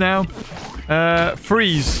newts now.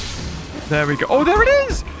 Freeze. There we go. Oh, there it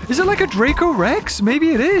is. Is it like a Draco Rex?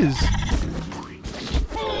 Maybe it is.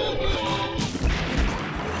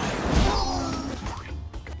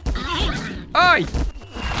 Aye.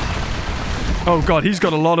 Oh, God. He's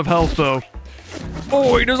got a lot of health, though.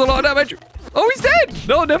 Oh, he does a lot of damage. Oh, he's dead.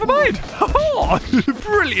 No, never mind. Oh,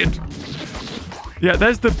 brilliant. Yeah,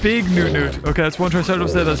 there's the big newt. Okay, that's one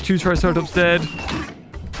Triceratops dead. That's two Triceratops dead.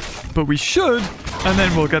 But we should. And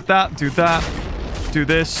then we'll get that. Do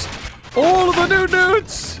this. All of the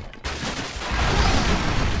newts.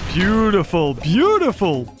 Beautiful.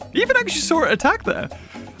 Beautiful. Even actually saw it attack there.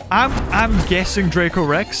 I'm guessing Draco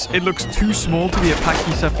Rex. It looks too small to be a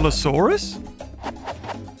Pachycephalosaurus.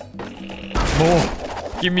 More.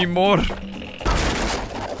 Give me more.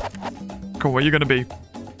 Come on, where are you going to be?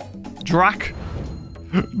 Dracula.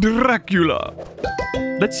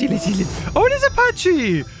 Let's see. Oh, it is a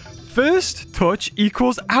Pachy. First touch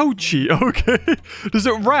equals ouchie. Okay. Does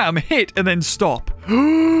it ram, hit, and then stop?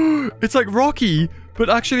 It's like Rocky, but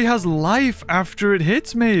actually has life after it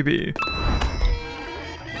hits, maybe.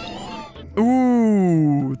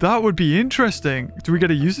 Ooh, that would be interesting. Do we get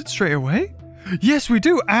to use it straight away? Yes, we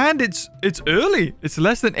do. And it's early. It's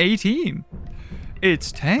less than 18.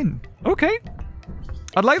 It's 10. Okay.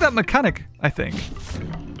 I'd like that mechanic, I think.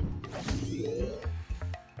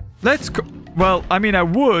 Let's go. Well, I mean, I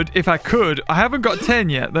would if I could. I haven't got 10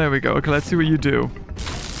 yet. There we go. Okay, let's see what you do.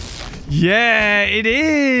 Yeah, it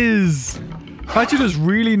is. Pachy does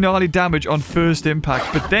really gnarly damage on first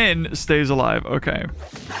impact, but then stays alive. Okay.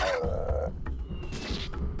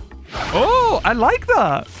 Oh, I like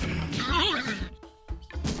that.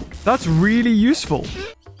 That's really useful.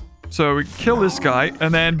 So we kill this guy,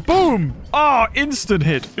 and then boom! Oh, instant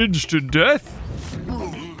hit. Instant death.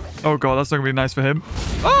 Oh, God, that's not going to be nice for him.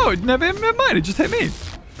 Oh, never mind. It just hit me.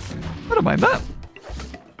 I don't mind that.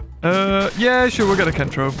 Yeah, sure, we'll get a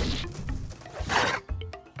Kentro.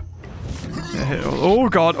 Oh,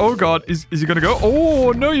 God. Oh, God. Is he going to go?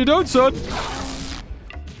 Oh, no, you don't, son.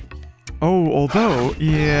 Oh, although,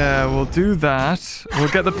 yeah, we'll do that. We'll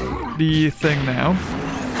get the thing now.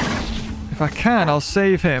 If I can, I'll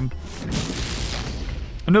save him.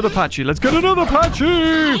 Another Pachy. Let's get another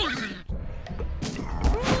Pachy!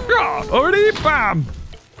 Yeah, already, bam!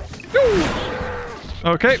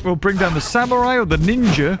 Okay, we'll bring down the samurai or the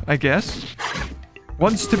ninja, I guess.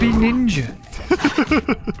 Wants to be ninja.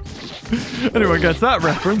 Anyone gets that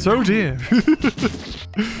reference? Oh dear.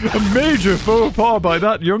 A major faux pas by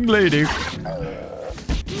that young lady.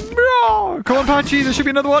 Come on, Pachy. There should be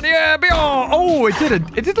another one. Yeah. Oh, it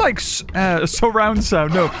did like a surround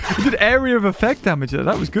sound. No, it did area of effect damage there.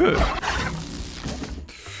 That was good.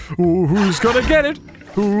 Ooh, who's gonna get it?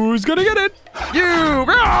 Who's gonna get it? You!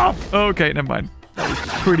 Okay, never mind. That was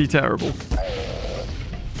pretty terrible.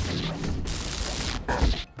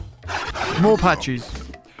 More Pachys.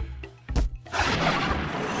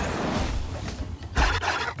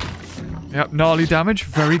 Yep, gnarly damage.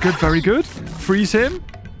 Very good, very good. Freeze him.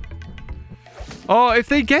 Oh, if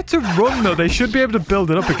they get to run, though, they should be able to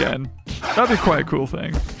build it up again. That'd be quite a cool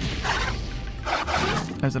thing.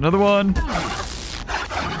 There's another one.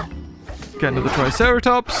 Get another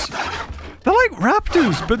Triceratops. They're like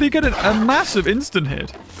raptors, but they get a massive instant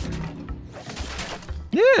hit.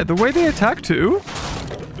 Yeah, the way they attack too.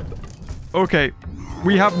 Okay,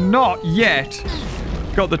 we have not yet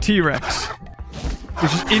got the T-Rex,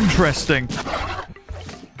 which is interesting.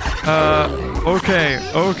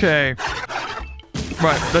 Okay.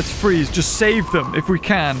 Right, let's freeze. Just save them if we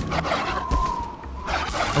can.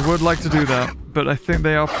 I would like to do that, but I think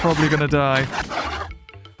they are probably gonna die.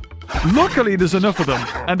 Luckily, there's enough of them,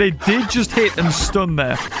 and they did just hit and stun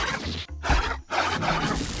there.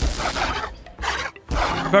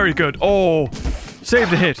 Very good. Oh, save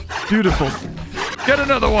the hit. Beautiful. Get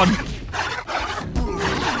another one.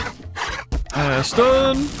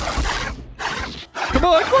 Stun. Come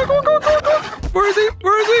on. Where is he?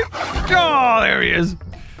 Oh, there he is.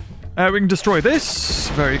 We can destroy this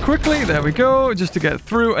very quickly. There we go. Just to get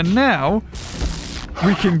through. And now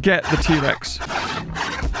we can get the T-Rex.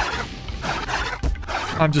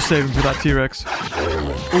 I'm just saving for that T-Rex.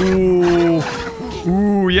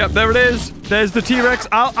 Ooh, yep, there it is. There's the T-Rex.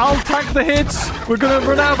 I'll tank the hits. We're gonna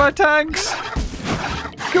run out of our tanks.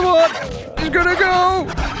 Come on. He's gonna go.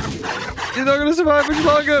 He's not gonna survive much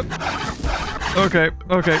longer. Okay,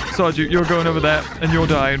 Sarju, you're going over there, and you're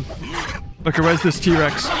dying. Okay, where's this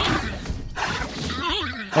T-Rex?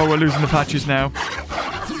 Oh, we're losing the Pachys now.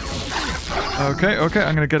 Okay,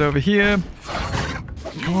 I'm gonna get over here.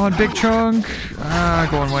 Come on, big chunk.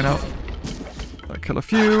 Go on, why not? I'll kill a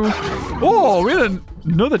few. Oh, we had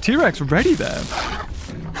another T-Rex ready there.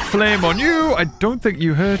 Flame on you. I don't think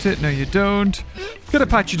you hurt it. No, you don't. Get a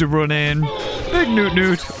Pachy to run in. Big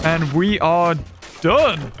newt, and we are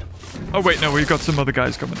done. Oh, wait, no, we've got some other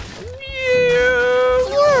guys coming. Yeah,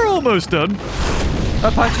 we're almost done.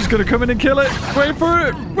 Pachy's gonna come in and kill it. Wait for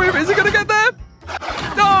it. Wait, is it gonna get there?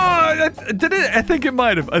 No, did it? I think it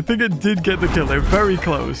might have. I think it did get the kill. They're very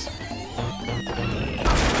close.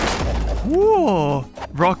 Whoa,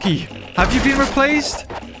 Rocky, have you been replaced?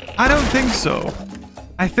 I don't think so.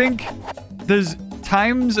 I think there's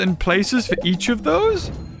times and places for each of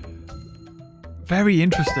those. Very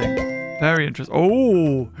interesting. Very interesting.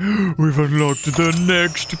 Oh, we've unlocked the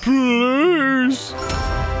next place.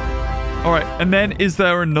 All right, and then is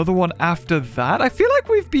there another one after that? I feel like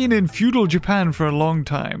we've been in feudal Japan for a long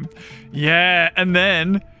time. Yeah, and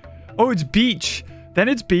then... Oh, it's beach. Then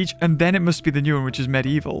it's beach, and then it must be the new one, which is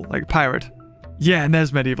medieval, like pirate. Yeah, and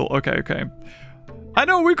there's medieval. Okay. I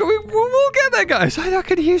know, we'll get there, guys. I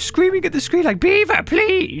can hear you screaming at the screen like, Beaver,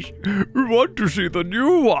 please. We want to see the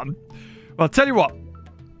new one. Well, I'll tell you what.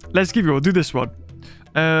 We'll do this one.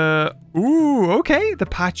 Ooh, okay. The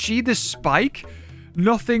Pachy, the spike.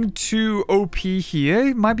 Nothing too OP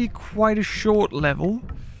here. Might be quite a short level.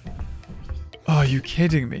 Oh, are you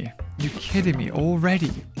kidding me? You kidding me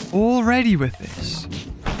already? Already with this?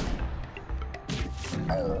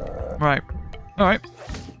 Right. Alright.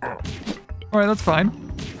 Alright, that's fine.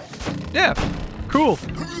 Yeah. Cool.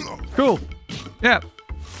 Yeah.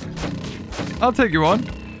 I'll take you on.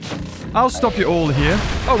 I'll stop you all here.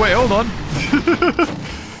 Oh, wait, hold on.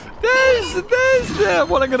 There's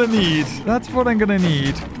what I'm gonna need. That's what I'm gonna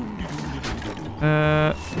need.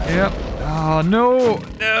 Yep. Oh, no.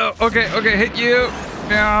 Okay, hit you.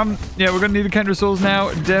 Yeah, we're gonna need the Dinosaurs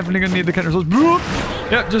now. Definitely gonna need the Dinosaurs.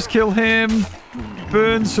 Yep, just kill him.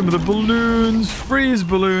 Burn some of the balloons. Freeze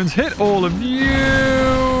balloons. Hit all of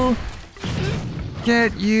you.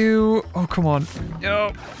 Get you. Oh, come on.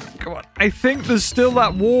 Oh, come on. I think there's still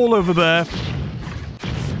that wall over there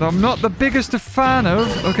that I'm not the biggest a fan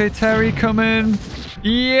of. Okay, Terry, come in.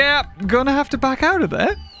 Yep, gonna have to back out of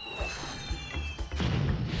there.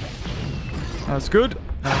 That's good.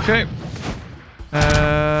 Okay.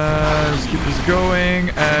 Let's keep this going.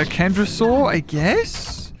 Kendrasaur, I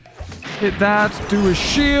guess? Hit that. Do a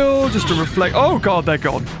shield just to reflect. Oh, God, they're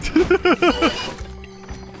gone.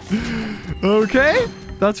 Okay,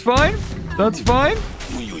 that's fine. That's fine.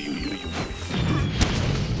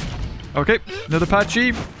 Okay, another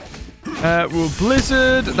Pachy. We'll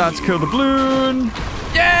Blizzard. That's kill the balloon.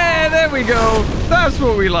 Yeah, there we go. That's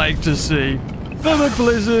what we like to see. Another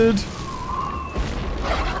Blizzard.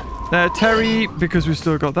 Terry, because we've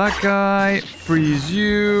still got that guy. Freeze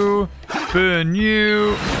you. Burn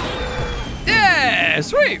you. Yeah,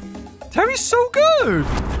 sweet. Terry's so good.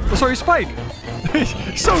 Oh, sorry, Spike.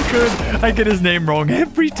 So good. I get his name wrong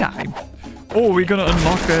every time. Oh, we're going to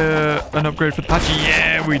unlock an upgrade for the Pachy.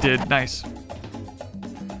 Yeah, we did. Nice.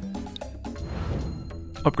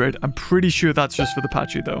 Upgrade. I'm pretty sure that's just for the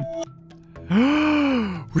Pachy, though.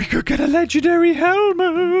 We could get a legendary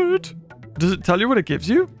helmet. Does it tell you what it gives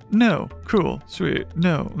you? No. Cool. Sweet.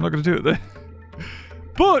 No, I'm not going to do it then.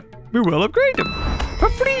 But we will upgrade him for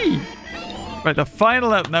free. Right, the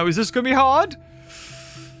final out. Now, is this going to be hard?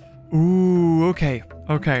 Ooh, okay.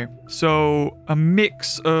 Okay. So, a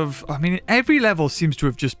mix of... I mean, every level seems to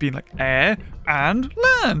have just been like air and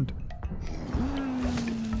land.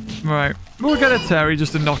 Right. We'll get a Terry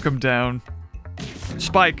just to knock him down.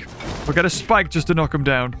 Spike. We'll get a Spike just to knock him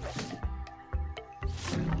down.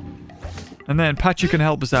 And then Pachy can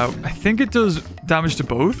help us out. I think it does damage to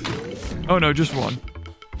both. Oh, no, just one.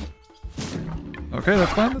 Okay,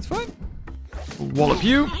 that's fine. That's fine. We'll wallop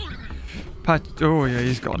you. Oh, yeah,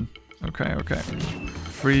 he's gone. Okay, okay.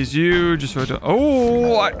 Freeze you, just so I don't...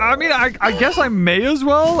 Oh, I mean, I guess I may as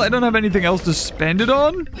well. I don't have anything else to spend it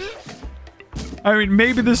on. I mean,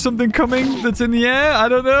 maybe there's something coming that's in the air. I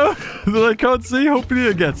don't know. That I can't see. Hopefully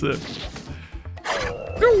it gets it.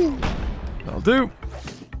 That'll do.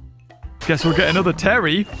 Guess we'll get another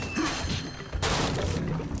Terry.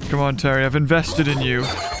 Come on, Terry. I've invested in you.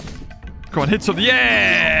 Come on, hit something.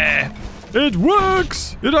 Yeah! It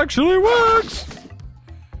works! It actually works!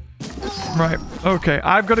 Right. Okay.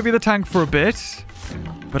 I've got to be the tank for a bit.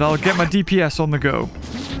 But I'll get my DPS on the go.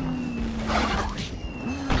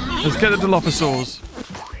 Let's get the Dilophosaurs.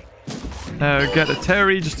 Get a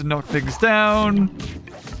Terry just to knock things down.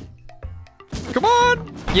 Come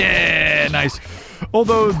on! Yeah! Nice.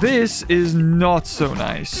 Although this is not so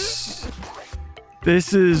nice.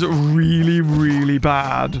 This is really, really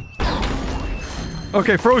bad.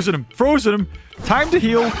 Okay, frozen him. Frozen him. Time to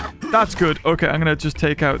heal. That's good. Okay, I'm gonna just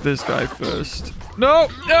take out this guy first. No!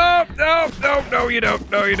 No! No! No! No, you don't.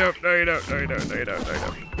 No, you don't. No, you don't. No, you don't. No, you don't. No, you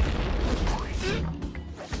don't.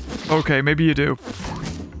 Okay, maybe you do.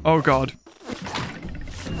 Oh, God.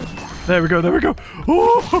 There we go. There we go.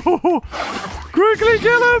 Oh! Quickly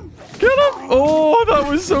kill him! Kill him! Oh, that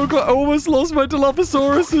was so close. I almost lost my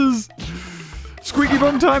Dilophosauruses. Squeaky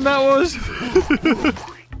bum time that was.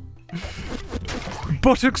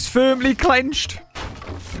 Buttocks firmly clenched.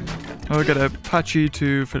 I'll get a Pachy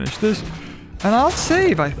to finish this. And I'll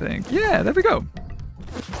save, I think. Yeah, there we go.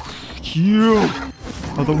 You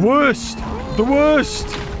are the worst. The worst.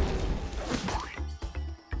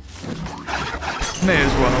 May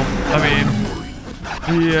as well. I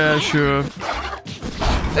mean, yeah, sure.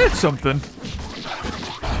 It's something.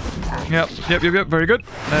 Yep. Very good.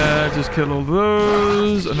 Just kill all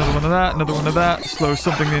those. Another one of that. Another one of that. Slow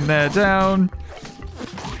something in there down.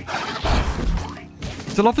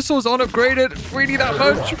 Dilophosaurs aren't upgraded. Really that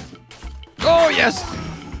much. Oh, yes.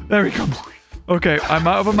 There he comes. Okay, I'm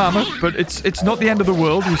out of a mammoth, but it's not the end of the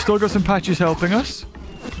world. We've still got some Pachys helping us.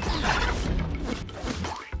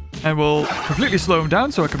 And we'll completely slow him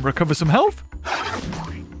down so I can recover some health.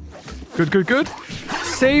 Good, good, good.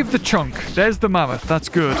 Save the chunk. There's the mammoth. That's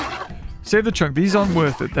good. Save the chunk. These aren't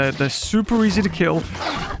worth it. They're super easy to kill.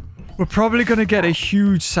 We're probably going to get a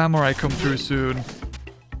huge samurai come through soon.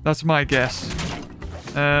 That's my guess.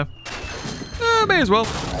 May as well.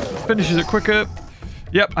 Finishes it quicker.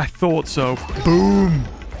 Yep, I thought so. Boom.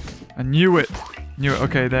 I knew it. Knew it.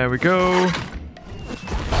 Okay, there we go.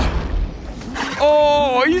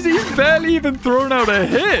 Oh, he's barely even thrown out a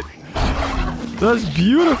hit. That's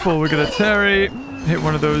beautiful. We're going to Terry. Hit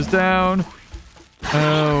one of those down.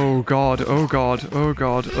 Oh, God. Oh, God. Oh,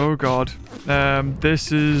 God. Oh, God.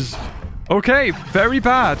 This is... Okay, very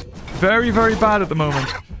bad. Very, very bad at the moment.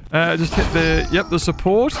 Just hit the... Yep, the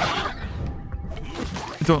support.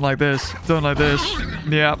 Don't like this. Don't like this.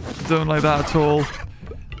 Yeah, don't like that at all.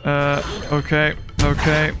 Okay.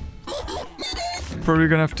 Okay. Probably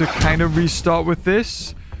gonna have to kind of restart with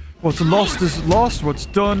this. What's lost is lost. What's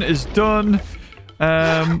done is done.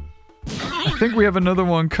 I think we have another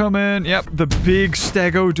one coming. Yep, the big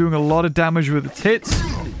stego doing a lot of damage with its hits.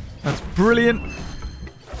 That's brilliant.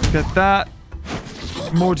 Get that.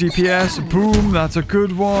 More DPS. Boom. That's a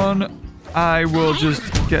good one. I will just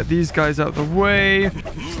get these guys out of the way.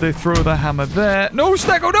 So they throw the hammer there. No,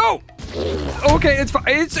 Stego, no! Okay, it's fine.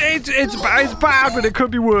 It's bad, but it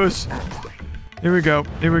could be worse. Here we go.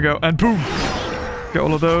 Here we go. And boom. Get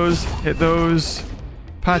all of those. Hit those.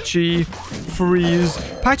 Pachy. Freeze.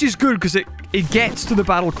 Pachy's good because it gets to the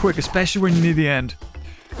battle quick, especially when you're near the end.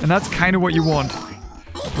 And that's kind of what you want.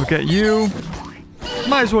 We'll get you.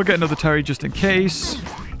 Might as well get another Terry just in case.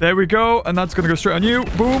 There we go. And that's going to go straight on you.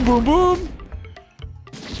 Boom, boom, boom.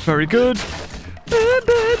 Very good.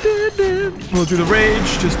 We'll do the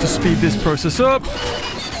rage just to speed this process up.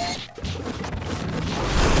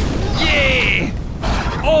 Yeah!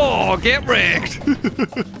 Oh, get wrecked.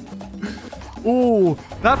 Oh,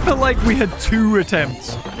 that felt like we had 2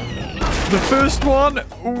 attempts. The first one,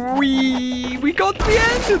 we got to the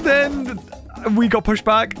end, and then we got pushed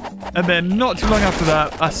back. And then not too long after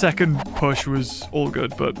that, our second push was all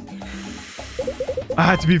good, but I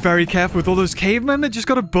had to be very careful with all those cavemen that just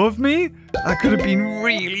got above me. That could have been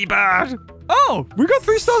really bad. Oh, we got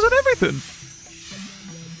 3 stars on everything.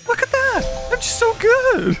 Look at that. I'm just so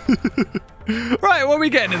good. Right, what are we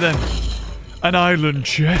getting then? An island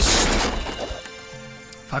chest.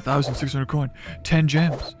 5,600 coin. 10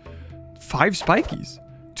 gems. 5 spikies.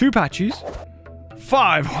 2 patches.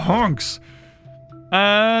 5 honks.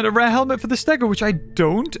 And a rare helmet for the Stego, which I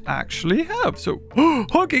don't actually have. So,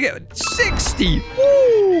 honk again. 60.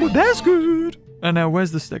 Ooh, that's good. And now,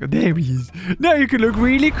 where's the Stego? There he is. Now you can look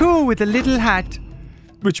really cool with a little hat.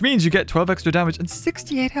 Which means you get 12 extra damage and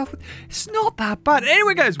 68 health. It's not that bad.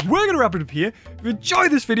 Anyway, guys, we're going to wrap it up here. If you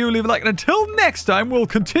enjoyed this video, leave a like. And until next time, we'll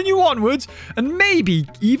continue onwards and maybe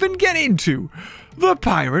even get into the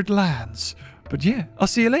pirate lands. But yeah, I'll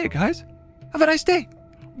see you later, guys. Have a nice day.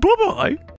 Bye-bye.